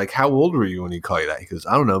Queerin. I'm like, how old were you when he called you that? He goes,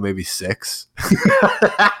 I don't know, maybe 6.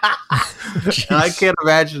 And I can't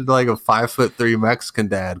imagine like a 5'3" Mexican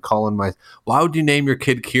dad calling why would you name your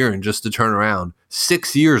kid Kieran just to turn around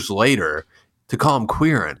 6 years later to call him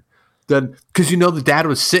Queerin? Then, because the dad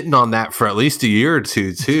was sitting on that for at least a year or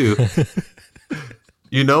two too.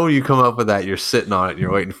 When you come up with that, you're sitting on it and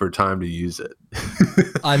you're waiting for time to use it.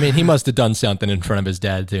 I mean, he must have done something in front of his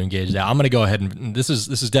dad to engage that. I'm going to go ahead and this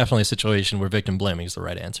is definitely a situation where victim blaming is the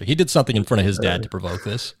right answer. He did something in front of his dad to provoke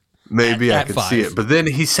this. Maybe I at could 5. see it. But then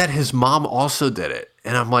he said his mom also did it.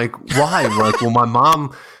 And I'm like, why? Like, well, my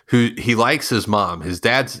mom, he likes his mom. He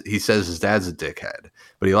says his dad's a dickhead,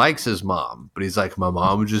 but he likes his mom. But he's like, my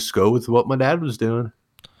mom would just go with what my dad was doing.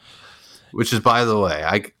 Which is, by the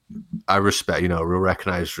way, I respect, real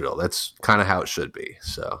recognize real. That's kind of how it should be.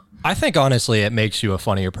 So I think honestly, it makes you a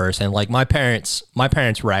funnier person. Like my parents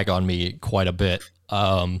rag on me quite a bit.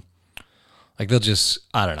 Like they'll just,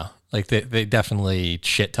 I don't know, like they definitely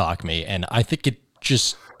shit talk me. And I think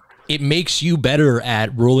it makes you better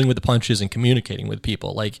at rolling with the punches and communicating with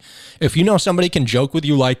people. Like if you know somebody can joke with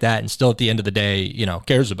you like that and still at the end of the day,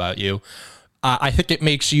 cares about you, I think it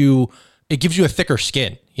gives you a thicker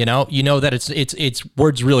skin, you know that it's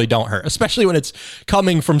words really don't hurt, especially when it's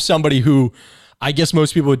coming from somebody who I guess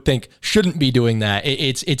most people would think shouldn't be doing that.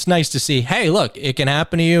 It's nice to see, hey, look, it can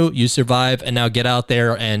happen to you. You survive, and now get out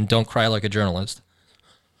there and don't cry like a journalist.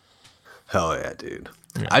 Hell yeah, dude.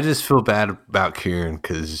 Yeah. I just feel bad about Kieran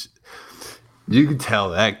because you can tell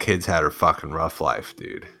that kid's had a fucking rough life,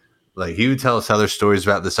 dude. Like, he would tell us other stories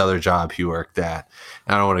about this other job he worked at.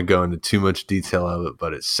 I don't want to go into too much detail of it,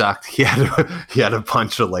 but it sucked. He had to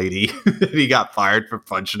punch a lady. He got fired for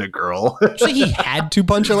punching a girl. So he had to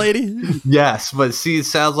punch a lady? Yes, but see, it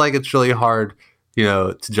sounds like it's really hard,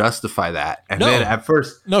 to justify that. And then at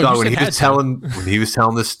first, when he was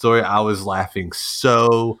telling this story, I was laughing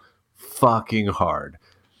so fucking hard.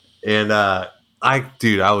 And I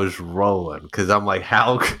was rolling because I'm like,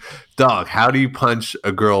 how do you punch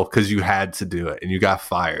a girl because you had to do it and you got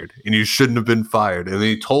fired and you shouldn't have been fired? And then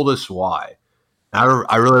he told us why. I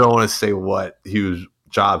really don't want to say what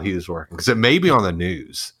job he was working because it may be on the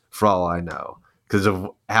news for all I know because of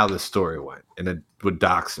how the story went, and it would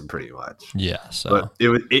dox him pretty much. Yeah. So,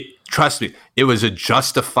 but trust me, it was a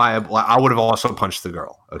justifiable. I would have also punched the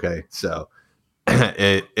girl. Okay, so.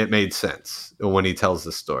 It made sense when he tells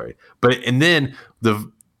the story, and then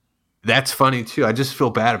that's funny too. I just feel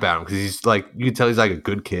bad about him because he's like, you can tell he's like a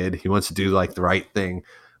good kid. He wants to do like the right thing,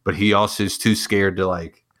 but he also is too scared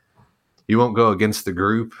to he won't go against the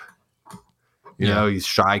group. He's a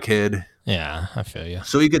shy kid. Yeah, I feel you.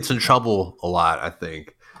 So he gets in trouble a lot, I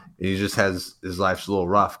think. He just has his life's a little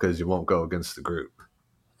rough because he won't go against the group.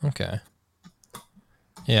 Okay.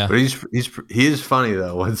 Yeah, but he is funny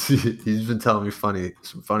though. Once he's been telling me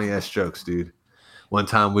some funny ass jokes, dude. One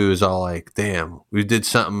time we was all like, "Damn, we did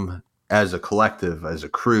something as a collective, as a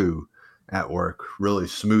crew at work, really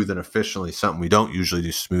smooth and efficiently. Something we don't usually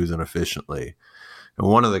do smooth and efficiently." And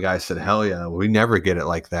one of the guys said, "Hell yeah, we never get it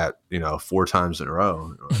like that, 4 times in a row."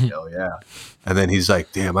 And we're like, "Hell yeah!" And then he's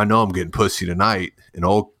like, "Damn, I know I'm getting pussy tonight." And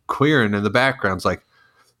old Queerin in the background's like,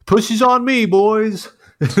 "Pussy's on me, boys."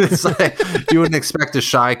 It's like you wouldn't expect a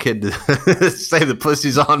shy kid to say the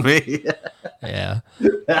pussy's on me. Yeah.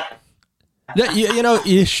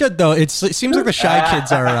 You should though. It seems like the shy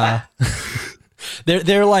kids are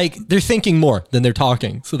they're thinking more than they're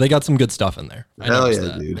talking. So they got some good stuff in there. Hell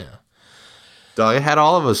yeah, dude. Yeah. Dog, it had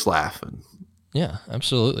all of us laughing. Yeah,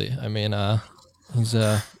 absolutely. I mean, he's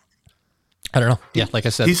I don't know. Yeah, like I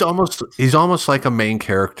said, he's almost like a main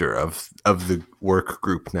character of the work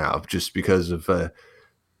group now, just because of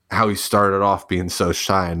how he started off being so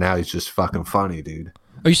shy, and now he's just fucking funny, dude.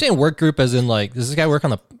 Are you saying work group as in like, does this guy work on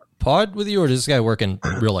the pod with you, or does this guy work in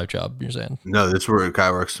real life job? You're saying? No, this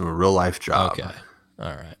guy works in a real life job. Okay,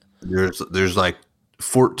 all right. There's like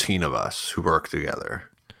 14 of us who work together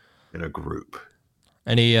in a group.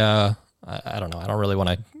 Any I don't know. I don't really want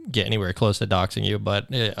to get anywhere close to doxing you, but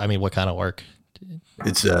I mean, what kind of work?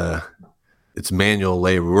 It's manual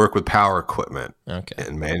labor. We work with power equipment. Okay.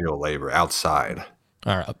 And manual labor outside.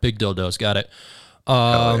 All right, big dildos, got it.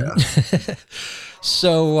 Yeah.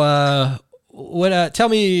 So, tell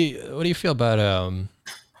me, what do you feel about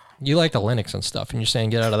you like the Linux and stuff, and you're saying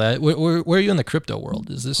get out of that. Where are you in the crypto world?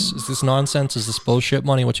 Is this nonsense? Is this bullshit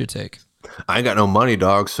money? What's your take? I ain't got no money,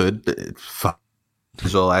 dog. So fuck.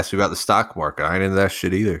 So I'll ask you about the stock market. I ain't into that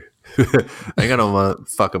shit either. I ain't got no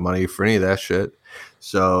fucking money for any of that shit.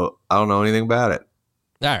 So I don't know anything about it.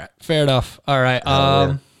 All right, fair enough. All right.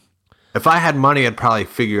 Yeah. If I had money, I'd probably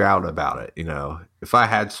figure out about it. If I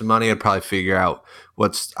had some money, I'd probably figure out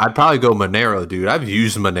I'd probably go Monero, dude. I've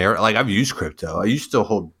used Monero. Like, I've used crypto. I used to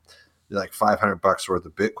hold like $500 worth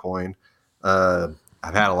of Bitcoin. I've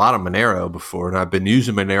had a lot of Monero before, and I've been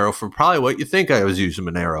using Monero for probably what you think I was using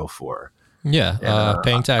Monero for. Yeah.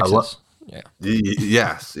 Paying taxes.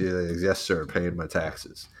 Yes, sir. Paying my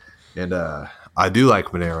taxes. And I do like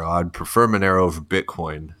Monero. I'd prefer Monero over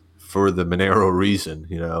Bitcoin for the Monero reason,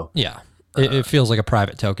 Yeah. It feels like a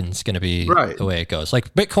private token is going to be right. The way it goes.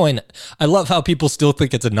 Like Bitcoin, I love how people still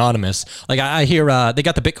think it's anonymous. Like I hear they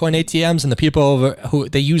got the Bitcoin ATMs, and the people who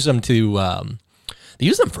they use them to they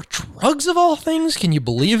use them for drugs of all things. Can you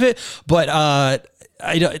believe it? But I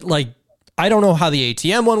I don't know how the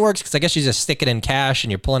ATM one works because I guess you just stick it in cash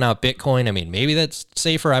and you're pulling out Bitcoin. I mean, maybe that's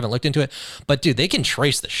safer. I haven't looked into it. But dude, they can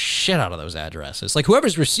trace the shit out of those addresses. Like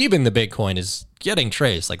whoever's receiving the Bitcoin is getting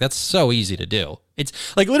traced. Like that's so easy to do.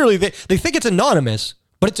 It's like literally they think it's anonymous,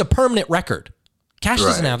 but it's a permanent record. Cash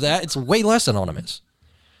doesn't have that. It's way less anonymous.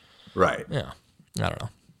 Right. Yeah. I don't know.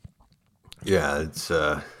 Yeah, it's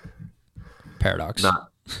Paradox.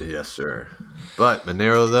 yes, sir. But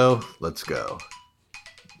Monero though, let's go.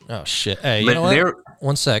 Oh shit! Hey, you know what?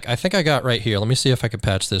 One sec. I think I got right here. Let me see if I can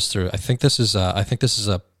patch this through. I think this is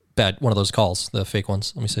a bad one of those calls, the fake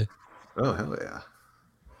ones. Let me see. Oh hell yeah!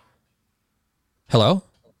 Hello.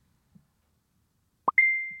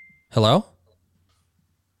 Hello.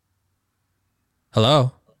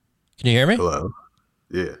 Hello. Can you hear me? Hello.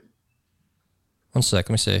 Yeah. One sec.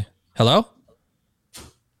 Let me see. Hello.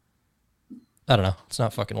 I don't know. It's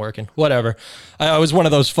not fucking working. Whatever. I was one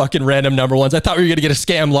of those fucking random number ones. I thought we were going to get a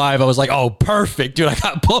scam live. I was like, oh, perfect. Dude, I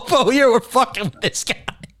got Popo here. We're fucking with this guy.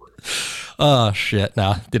 Oh, shit.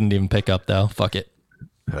 Nah, didn't even pick up, though. Fuck it.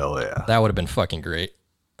 Hell yeah. That would have been fucking great.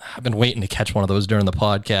 I've been waiting to catch one of those during the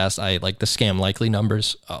podcast. I like the scam likely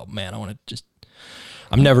numbers. Oh, man. I want to just...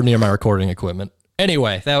 I'm never near my recording equipment.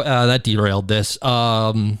 Anyway, that derailed this.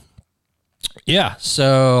 Yeah,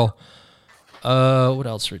 so... what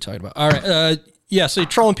else are we talking about? All right. Yeah. So you're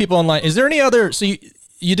trolling people online. Is there any other, so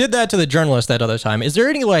you did that to the journalist that other time. Is there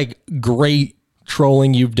any like great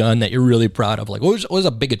trolling you've done that you're really proud of? Like what was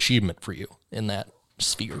a big achievement for you in that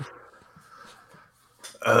sphere?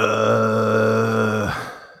 Damn.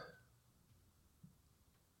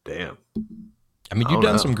 I mean, you've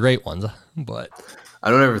done some great ones, but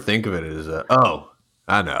I don't ever think of it as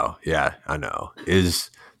I know. Yeah, I know.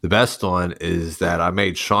 The best one is that I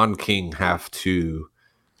made Sean King have to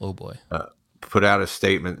oh boy. Put out a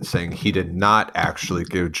statement saying he did not actually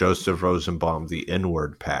give Joseph Rosenbaum the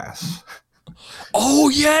N-word pass. Oh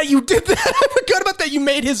yeah, you did that. I forgot about that. You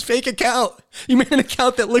made his fake account. You made an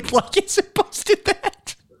account that looked like it and posted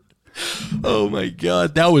that. Oh my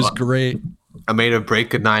God, that was great. I made a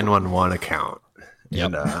Break a 911 account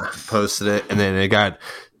and posted it, and then it got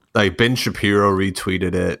like Ben Shapiro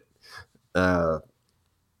retweeted it.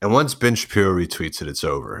 And once Ben Shapiro retweets it, it's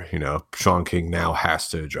over. You know, Sean King now has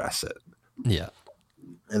to address it. Yeah.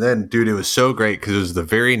 And then, dude, it was so great because it was the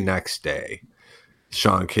very next day.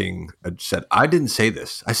 Sean King said, I didn't say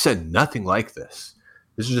this. I said nothing like this.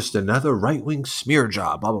 This is just another right-wing smear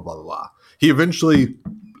job, blah, blah, blah, blah, blah. He eventually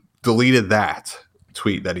deleted that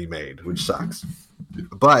tweet that he made, which sucks.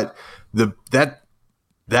 But that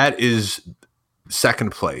is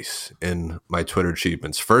second place in my Twitter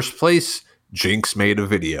achievements. First place, Jinx made a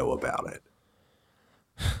video about it.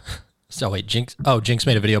 So wait, Jinx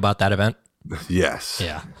made a video about that event? Yes.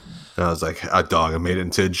 Yeah. And I was like, dog, I made it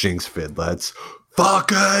into a Jinx vid. Let's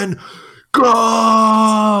fucking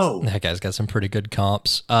go. That guy's got some pretty good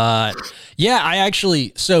comps. Yeah,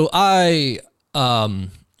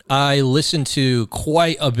 I listen to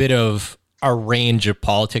quite a bit of a range of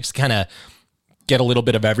politics, kind of get a little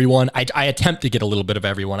bit of everyone. I attempt to get a little bit of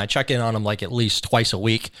everyone. I check in on them like at least twice a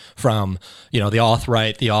week from, the auth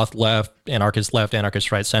right, the auth left, anarchist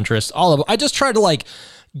right, centrist, all of them. I just try to like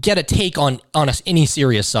get a take on any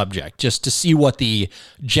serious subject just to see what the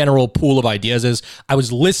general pool of ideas is. I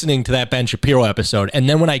was listening to that Ben Shapiro episode, and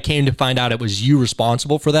then when I came to find out it was you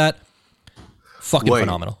responsible for that, fucking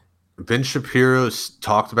phenomenal. Ben Shapiro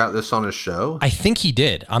talked about this on his show? I think he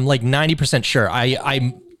did. I'm like 90% sure.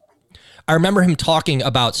 I remember him talking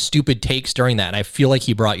about stupid takes during that, and I feel like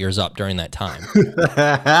he brought yours up during that time.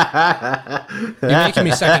 You're making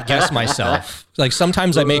me second guess myself. Like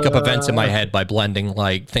sometimes I make up events in my head by blending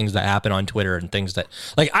like things that happen on Twitter and things that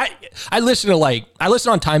like I listen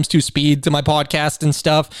on times 2 speed to my podcast and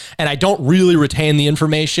stuff, and I don't really retain the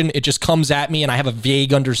information. It just comes at me and I have a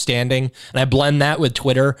vague understanding, and I blend that with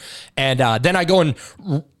Twitter, and then I go and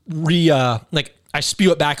I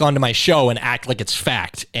spew it back onto my show and act like it's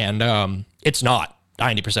fact. And it's not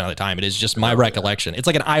 90% of the time. It is just my recollection. It's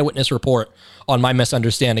like an eyewitness report on my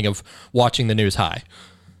misunderstanding of watching the news high.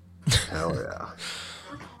 Hell yeah.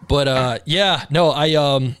 But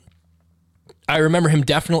I remember him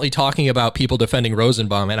definitely talking about people defending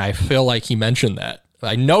Rosenbaum, and I feel like he mentioned that.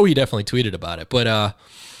 I know he definitely tweeted about it. But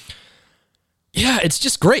yeah, it's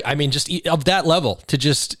just great. I mean, just of that level to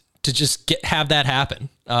just have that happen.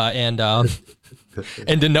 And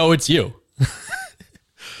to know it's you.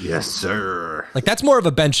 Yes, sir. Like that's more of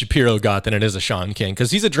a Ben Shapiro got than it is a Sean King,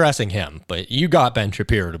 because he's addressing him, but you got Ben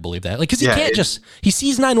Shapiro to believe that. Like, because he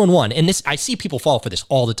sees 911, and this, I see people fall for this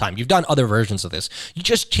all the time. You've done other versions of this. You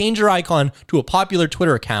just change your icon to a popular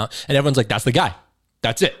Twitter account, and everyone's like, that's the guy.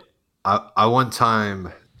 That's it. I one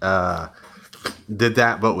time did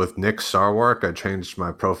that, but with Nick Sarwark. I changed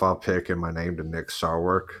my profile pic and my name to Nick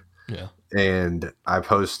Sarwark. Yeah. And I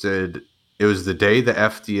posted, it was the day the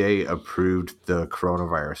FDA approved the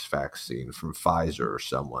coronavirus vaccine from Pfizer or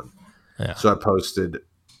someone. Yeah. So I posted,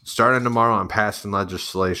 starting tomorrow, I'm passing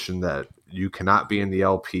legislation that you cannot be in the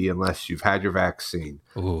LP unless you've had your vaccine.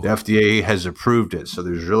 Ooh. The FDA has approved it, so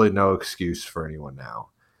there's really no excuse for anyone now.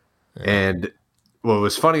 Yeah. And what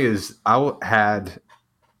was funny is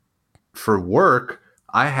for work,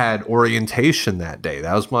 I had orientation that day.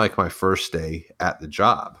 That was my first day at the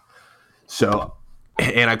job. So,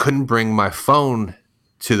 and I couldn't bring my phone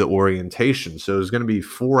to the orientation. So it was going to be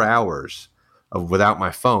 4 hours without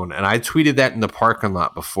my phone. And I tweeted that in the parking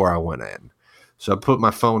lot before I went in. So I put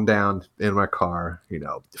my phone down in my car.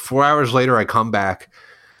 4 hours later, I come back.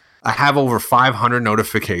 I have over 500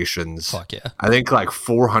 notifications. Fuck yeah. I think like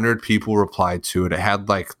 400 people replied to it. It had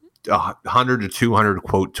like 100 to 200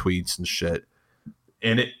 quote tweets and shit.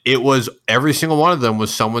 And it was, every single one of them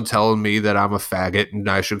was someone telling me that I'm a faggot and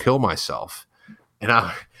I should kill myself.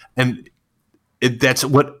 That's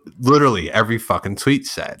what literally every fucking tweet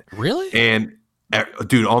said. Really? And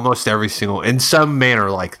dude, almost every single, in some manner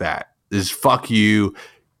like that, is fuck you,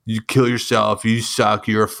 you kill yourself, you suck,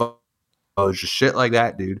 you're a fuck, just shit like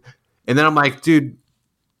that, dude. And then I'm like, dude,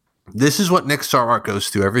 this is what Nick Sarwark goes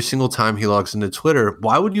through every single time he logs into Twitter.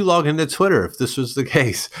 Why would you log into Twitter if this was the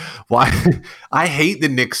case? Why? I hate the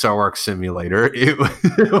Nick Sarwark simulator. It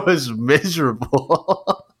was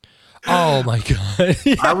miserable. Oh my god!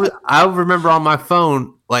 Yeah. I remember on my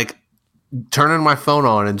phone, like turning my phone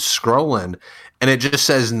on and scrolling, and it just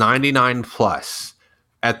says 99 plus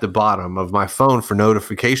at the bottom of my phone for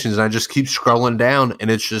notifications, and I just keep scrolling down, and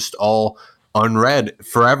it's just all unread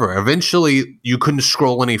forever. Eventually, you couldn't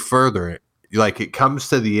scroll any further. Like it comes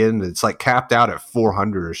to the end, it's like capped out at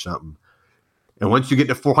 400 or something. And once you get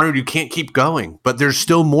to 400, you can't keep going. But there's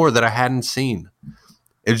still more that I hadn't seen.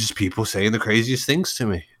 It's just people saying the craziest things to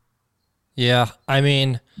me. Yeah, I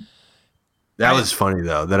mean, that was funny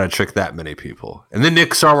though that I tricked that many people. And then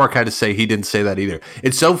Nick Sarwark had to say he didn't say that either.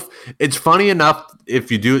 It's funny enough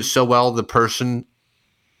if you do it so well, the person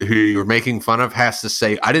who you're making fun of has to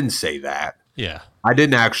say, I didn't say that. Yeah. I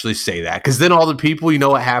didn't actually say that. Because then all the people, you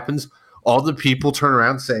know what happens? All the people turn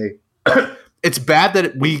around and say, it's bad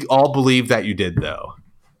that we all believe that you did, though.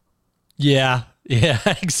 Yeah,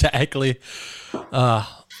 exactly.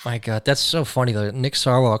 My God, that's so funny, the Nick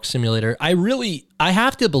Sarwark simulator. I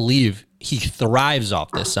have to believe he thrives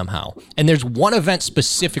off this somehow. And there's one event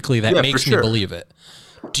specifically that makes me believe it.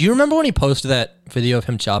 Do you remember when he posted that video of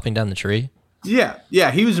him chopping down the tree? Yeah,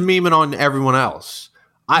 he was memeing on everyone else.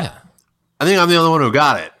 I think I'm the only one who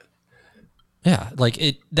got it. Yeah, like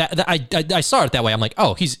I saw it that way. I'm like,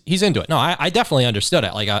 oh, he's into it. No, I definitely understood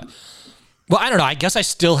it. Like, well, I don't know. I guess I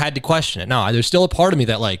still had to question it. No, there's still a part of me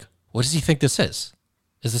that like, what does he think this is?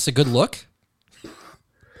 Is this a good look?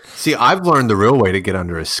 See, I've learned the real way to get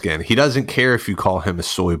under his skin. He doesn't care if you call him a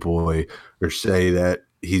soy boy or say that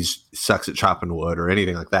he sucks at chopping wood or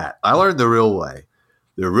anything like that. I learned the real way.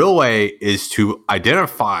 The real way is to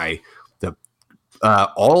identify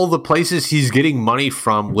all the places he's getting money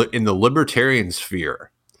from in the libertarian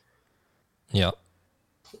sphere. Yeah.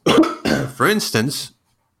 For instance,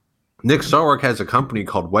 Nick Sarwark has a company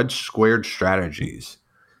called Wedge Squared Strategies.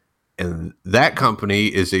 And that company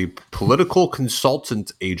is a political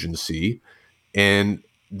consultant agency, and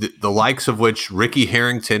the likes of which Ricky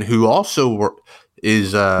Harrington, who also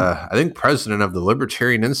is, I think, president of the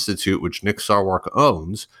Libertarian Institute, which Nick Sarwark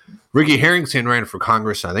owns. Ricky Harrington ran for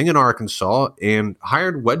Congress, I think, in Arkansas, and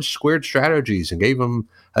hired Wedge Squared Strategies and gave him,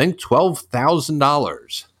 I think,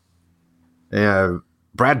 $12,000.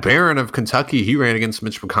 Brad Barron of Kentucky, he ran against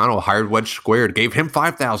Mitch McConnell, hired Wedge Squared, gave him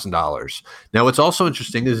 $5,000. Now, what's also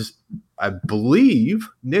interesting is I believe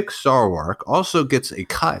Nick Sarwark also gets a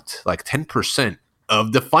cut, like 10%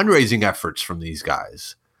 of the fundraising efforts from these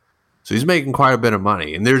guys. So he's making quite a bit of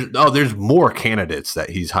money. And there's more candidates that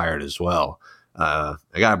he's hired as well. I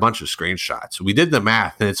got a bunch of screenshots. We did the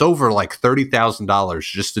math, and it's over like $30,000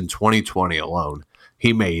 just in 2020 alone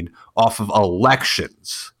he made off of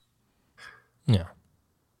elections. Yeah.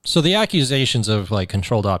 So the accusations of like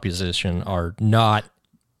controlled opposition are not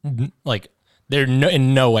like they're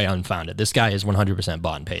in no way unfounded. This guy is 100%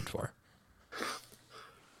 bought and paid for.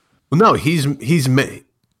 Well, no, I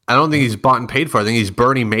don't think he's bought and paid for. I think he's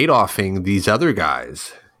Bernie Madoffing these other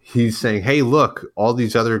guys. He's saying, hey, look, all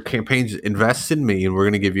these other campaigns invest in me and we're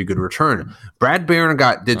going to give you a good return. Brad Barron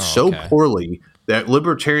did so poorly that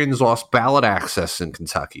libertarians lost ballot access in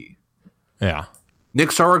Kentucky. Yeah. Nick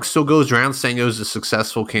Sarwark still goes around saying it was a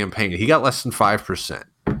successful campaign. He got less than 5%.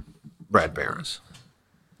 Brad Barron.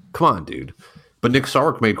 Come on, dude. But Nick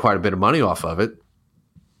Sarwark made quite a bit of money off of it.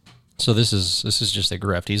 So this is just a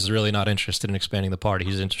grift. He's really not interested in expanding the party.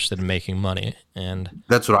 He's interested in making money, and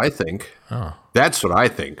That's what I think. oh, That's what I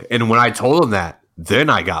think. And when I told him that, then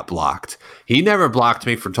I got blocked. He never blocked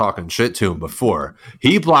me for talking shit to him before.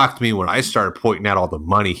 He blocked me when I started pointing out all the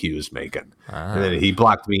money he was making. And then he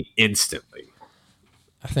blocked me instantly.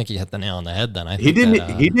 I think he hit the nail on the head. Then He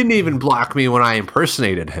didn't even block me when I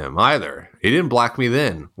impersonated him either. He didn't block me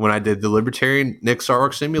then when I did the Libertarian Nick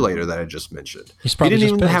Sarwark simulator that I just mentioned. He's probably he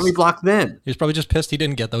didn't just even have pissed. me blocked then. He was probably just pissed he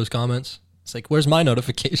didn't get those comments. It's like, where's my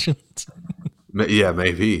notifications? Yeah,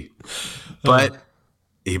 maybe. But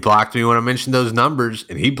he blocked me when I mentioned those numbers,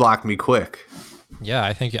 and he blocked me quick. Yeah,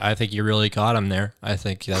 I think you really caught him there. I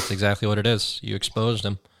think that's exactly what it is. You exposed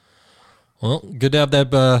him. Well, good to have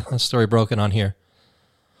that story broken on here.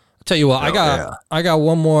 I'll tell you what, I got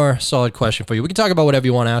one more solid question for you. We can talk about whatever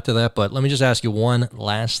you want after that, but let me just ask you one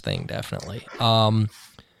last thing, definitely. So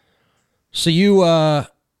you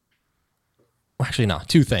actually no,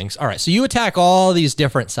 two things. All right, so you attack all these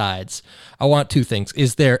different sides. I want two things.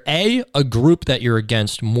 Is there a group that you're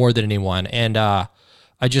against more than anyone? And I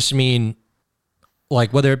just mean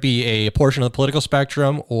like whether it be a portion of the political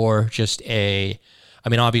spectrum or just I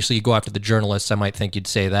mean, obviously you go after the journalists. I might think you'd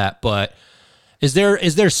say that, but is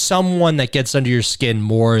there someone that gets under your skin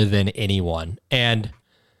more than anyone? And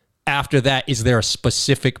after that, is there a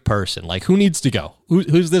specific person? Like, who needs to go?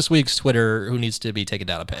 Who's this week's Twitter? Who needs to be taken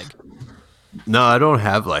down a peg? No, I don't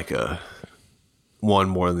have like a one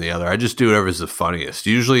more than the other. I just do whatever's the funniest.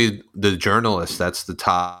 Usually the journalists, that's the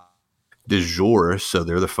top du jour, so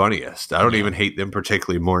they're the funniest. I don't even hate them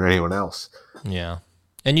particularly more than anyone else. Yeah.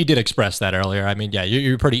 And you did express that earlier. I mean, yeah,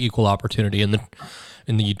 you're pretty equal opportunity in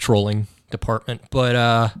the trolling department,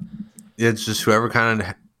 but It's just whoever kind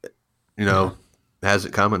of, has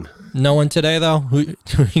it coming. no one today though. Who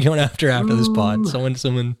are you going after this pod?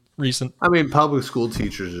 Someone recent. I mean, public school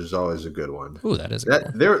teachers is always a good one. Ooh, that is a good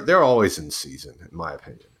one. They're always in season, in my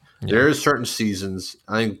opinion. There are certain seasons.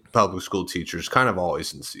 I think public school teachers kind of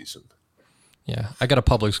always in season. Yeah, I got a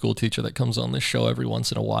public school teacher that comes on this show every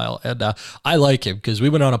once in a while, and I like him because we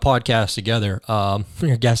went on a podcast together. We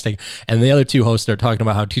were guesting, and the other two hosts are talking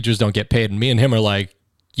about how teachers don't get paid, and me and him are like,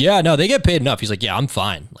 "Yeah, no, they get paid enough." He's like, "Yeah, I'm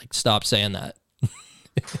fine. Like, stop saying that."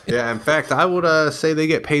 Yeah, in fact, I would say they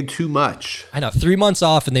get paid too much. I know 3 months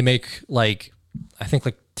off, and they make I think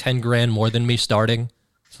 10 grand more than me starting.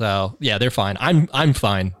 So yeah, they're fine. I'm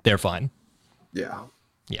fine. They're fine. Yeah.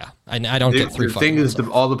 Yeah, I don't get 3 The fucking thing is, months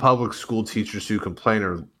off. all the public school teachers who complain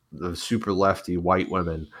are the super lefty white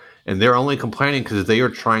women, and they're only complaining because they are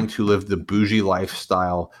trying to live the bougie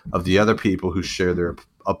lifestyle of the other people who share their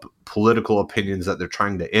political opinions that they're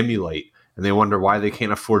trying to emulate, and they wonder why they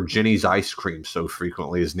can't afford Jenny's ice cream so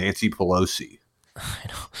frequently as Nancy Pelosi.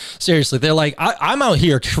 Seriously, they're like, I'm out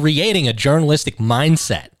here creating a journalistic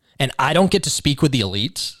mindset, and I don't get to speak with the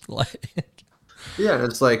elites. Like, Yeah, and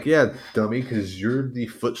it's like, yeah, dummy, because you're the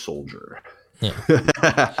foot soldier.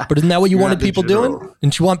 but isn't that what you You're wanted not the people general. doing?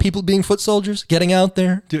 Didn't you want people being foot soldiers, getting out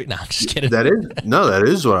there? No, I'm just kidding. That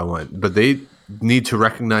is what I want. But they need to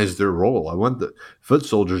recognize their role. I want the foot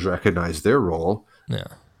soldiers recognize their role. Yeah.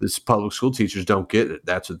 This public school teachers don't get it.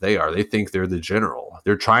 That's what they are. They think they're the general.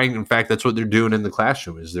 They're trying. In fact, that's what they're doing in the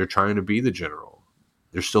classroom. Is they're trying to be the general.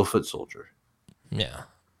 They're still foot soldier. Yeah.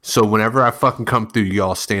 So whenever I fucking come through,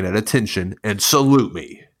 y'all stand at attention and salute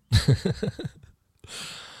me.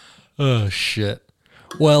 Oh shit.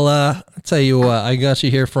 Well, I'll tell you what, I got you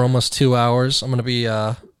here for almost 2 hours. I'm gonna be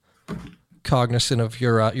cognizant of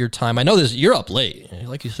your time. I know you're up late,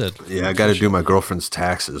 like you said. Yeah, I got to do my girlfriend's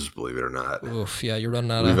taxes. Believe it or not. Oof, yeah, you're running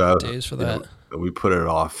out of days for that. We put it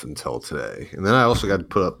off until today, and then I also got to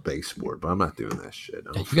put up baseboard, but I'm not doing that shit.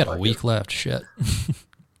 Yeah, you got a week left. Shit.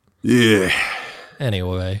 Yeah.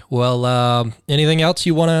 Anyway, well, anything else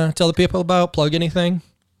you want to tell the people about? Plug anything?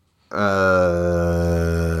 No,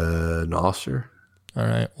 sir. All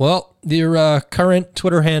right. Well, your current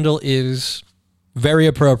Twitter handle is very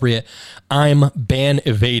appropriate. I'm ban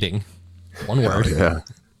evading. One word. Yeah.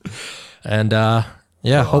 And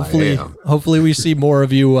hopefully we see more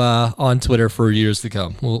of you on Twitter for years to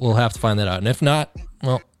come. We'll have to find that out. And if not,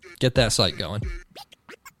 well, get that site going.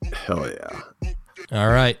 Hell yeah. All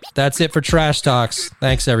right. That's it for Trash Talks.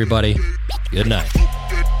 Thanks, everybody. Good night.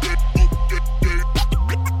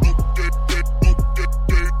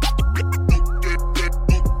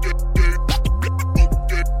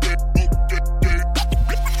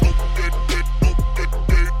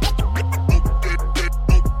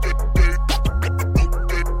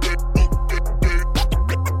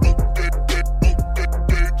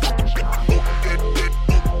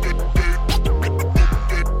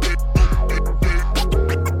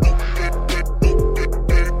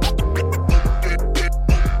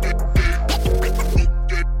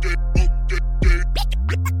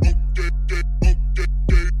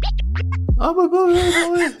 I'm a bully,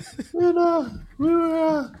 and we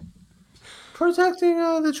were protecting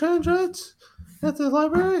the trans rights at the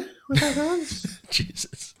library with our guns.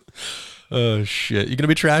 Jesus. Oh shit! You gonna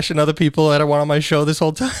be trashing other people that I want on my show this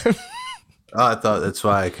whole time? Oh, I thought that's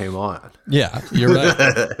why I came on. Yeah, you're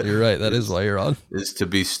right. You're right. That is why you're on. Is to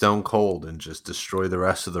be stone cold and just destroy the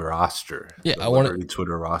rest of the roster. Yeah, the I wanted- Liberty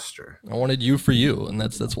Twitter roster. I wanted you for you, and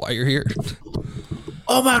that's why you're here.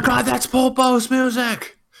 Oh my God, that's Popo's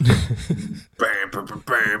music.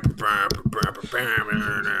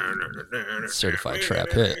 Certified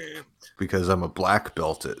trap hit. Because I'm a black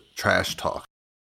belt at trash talk.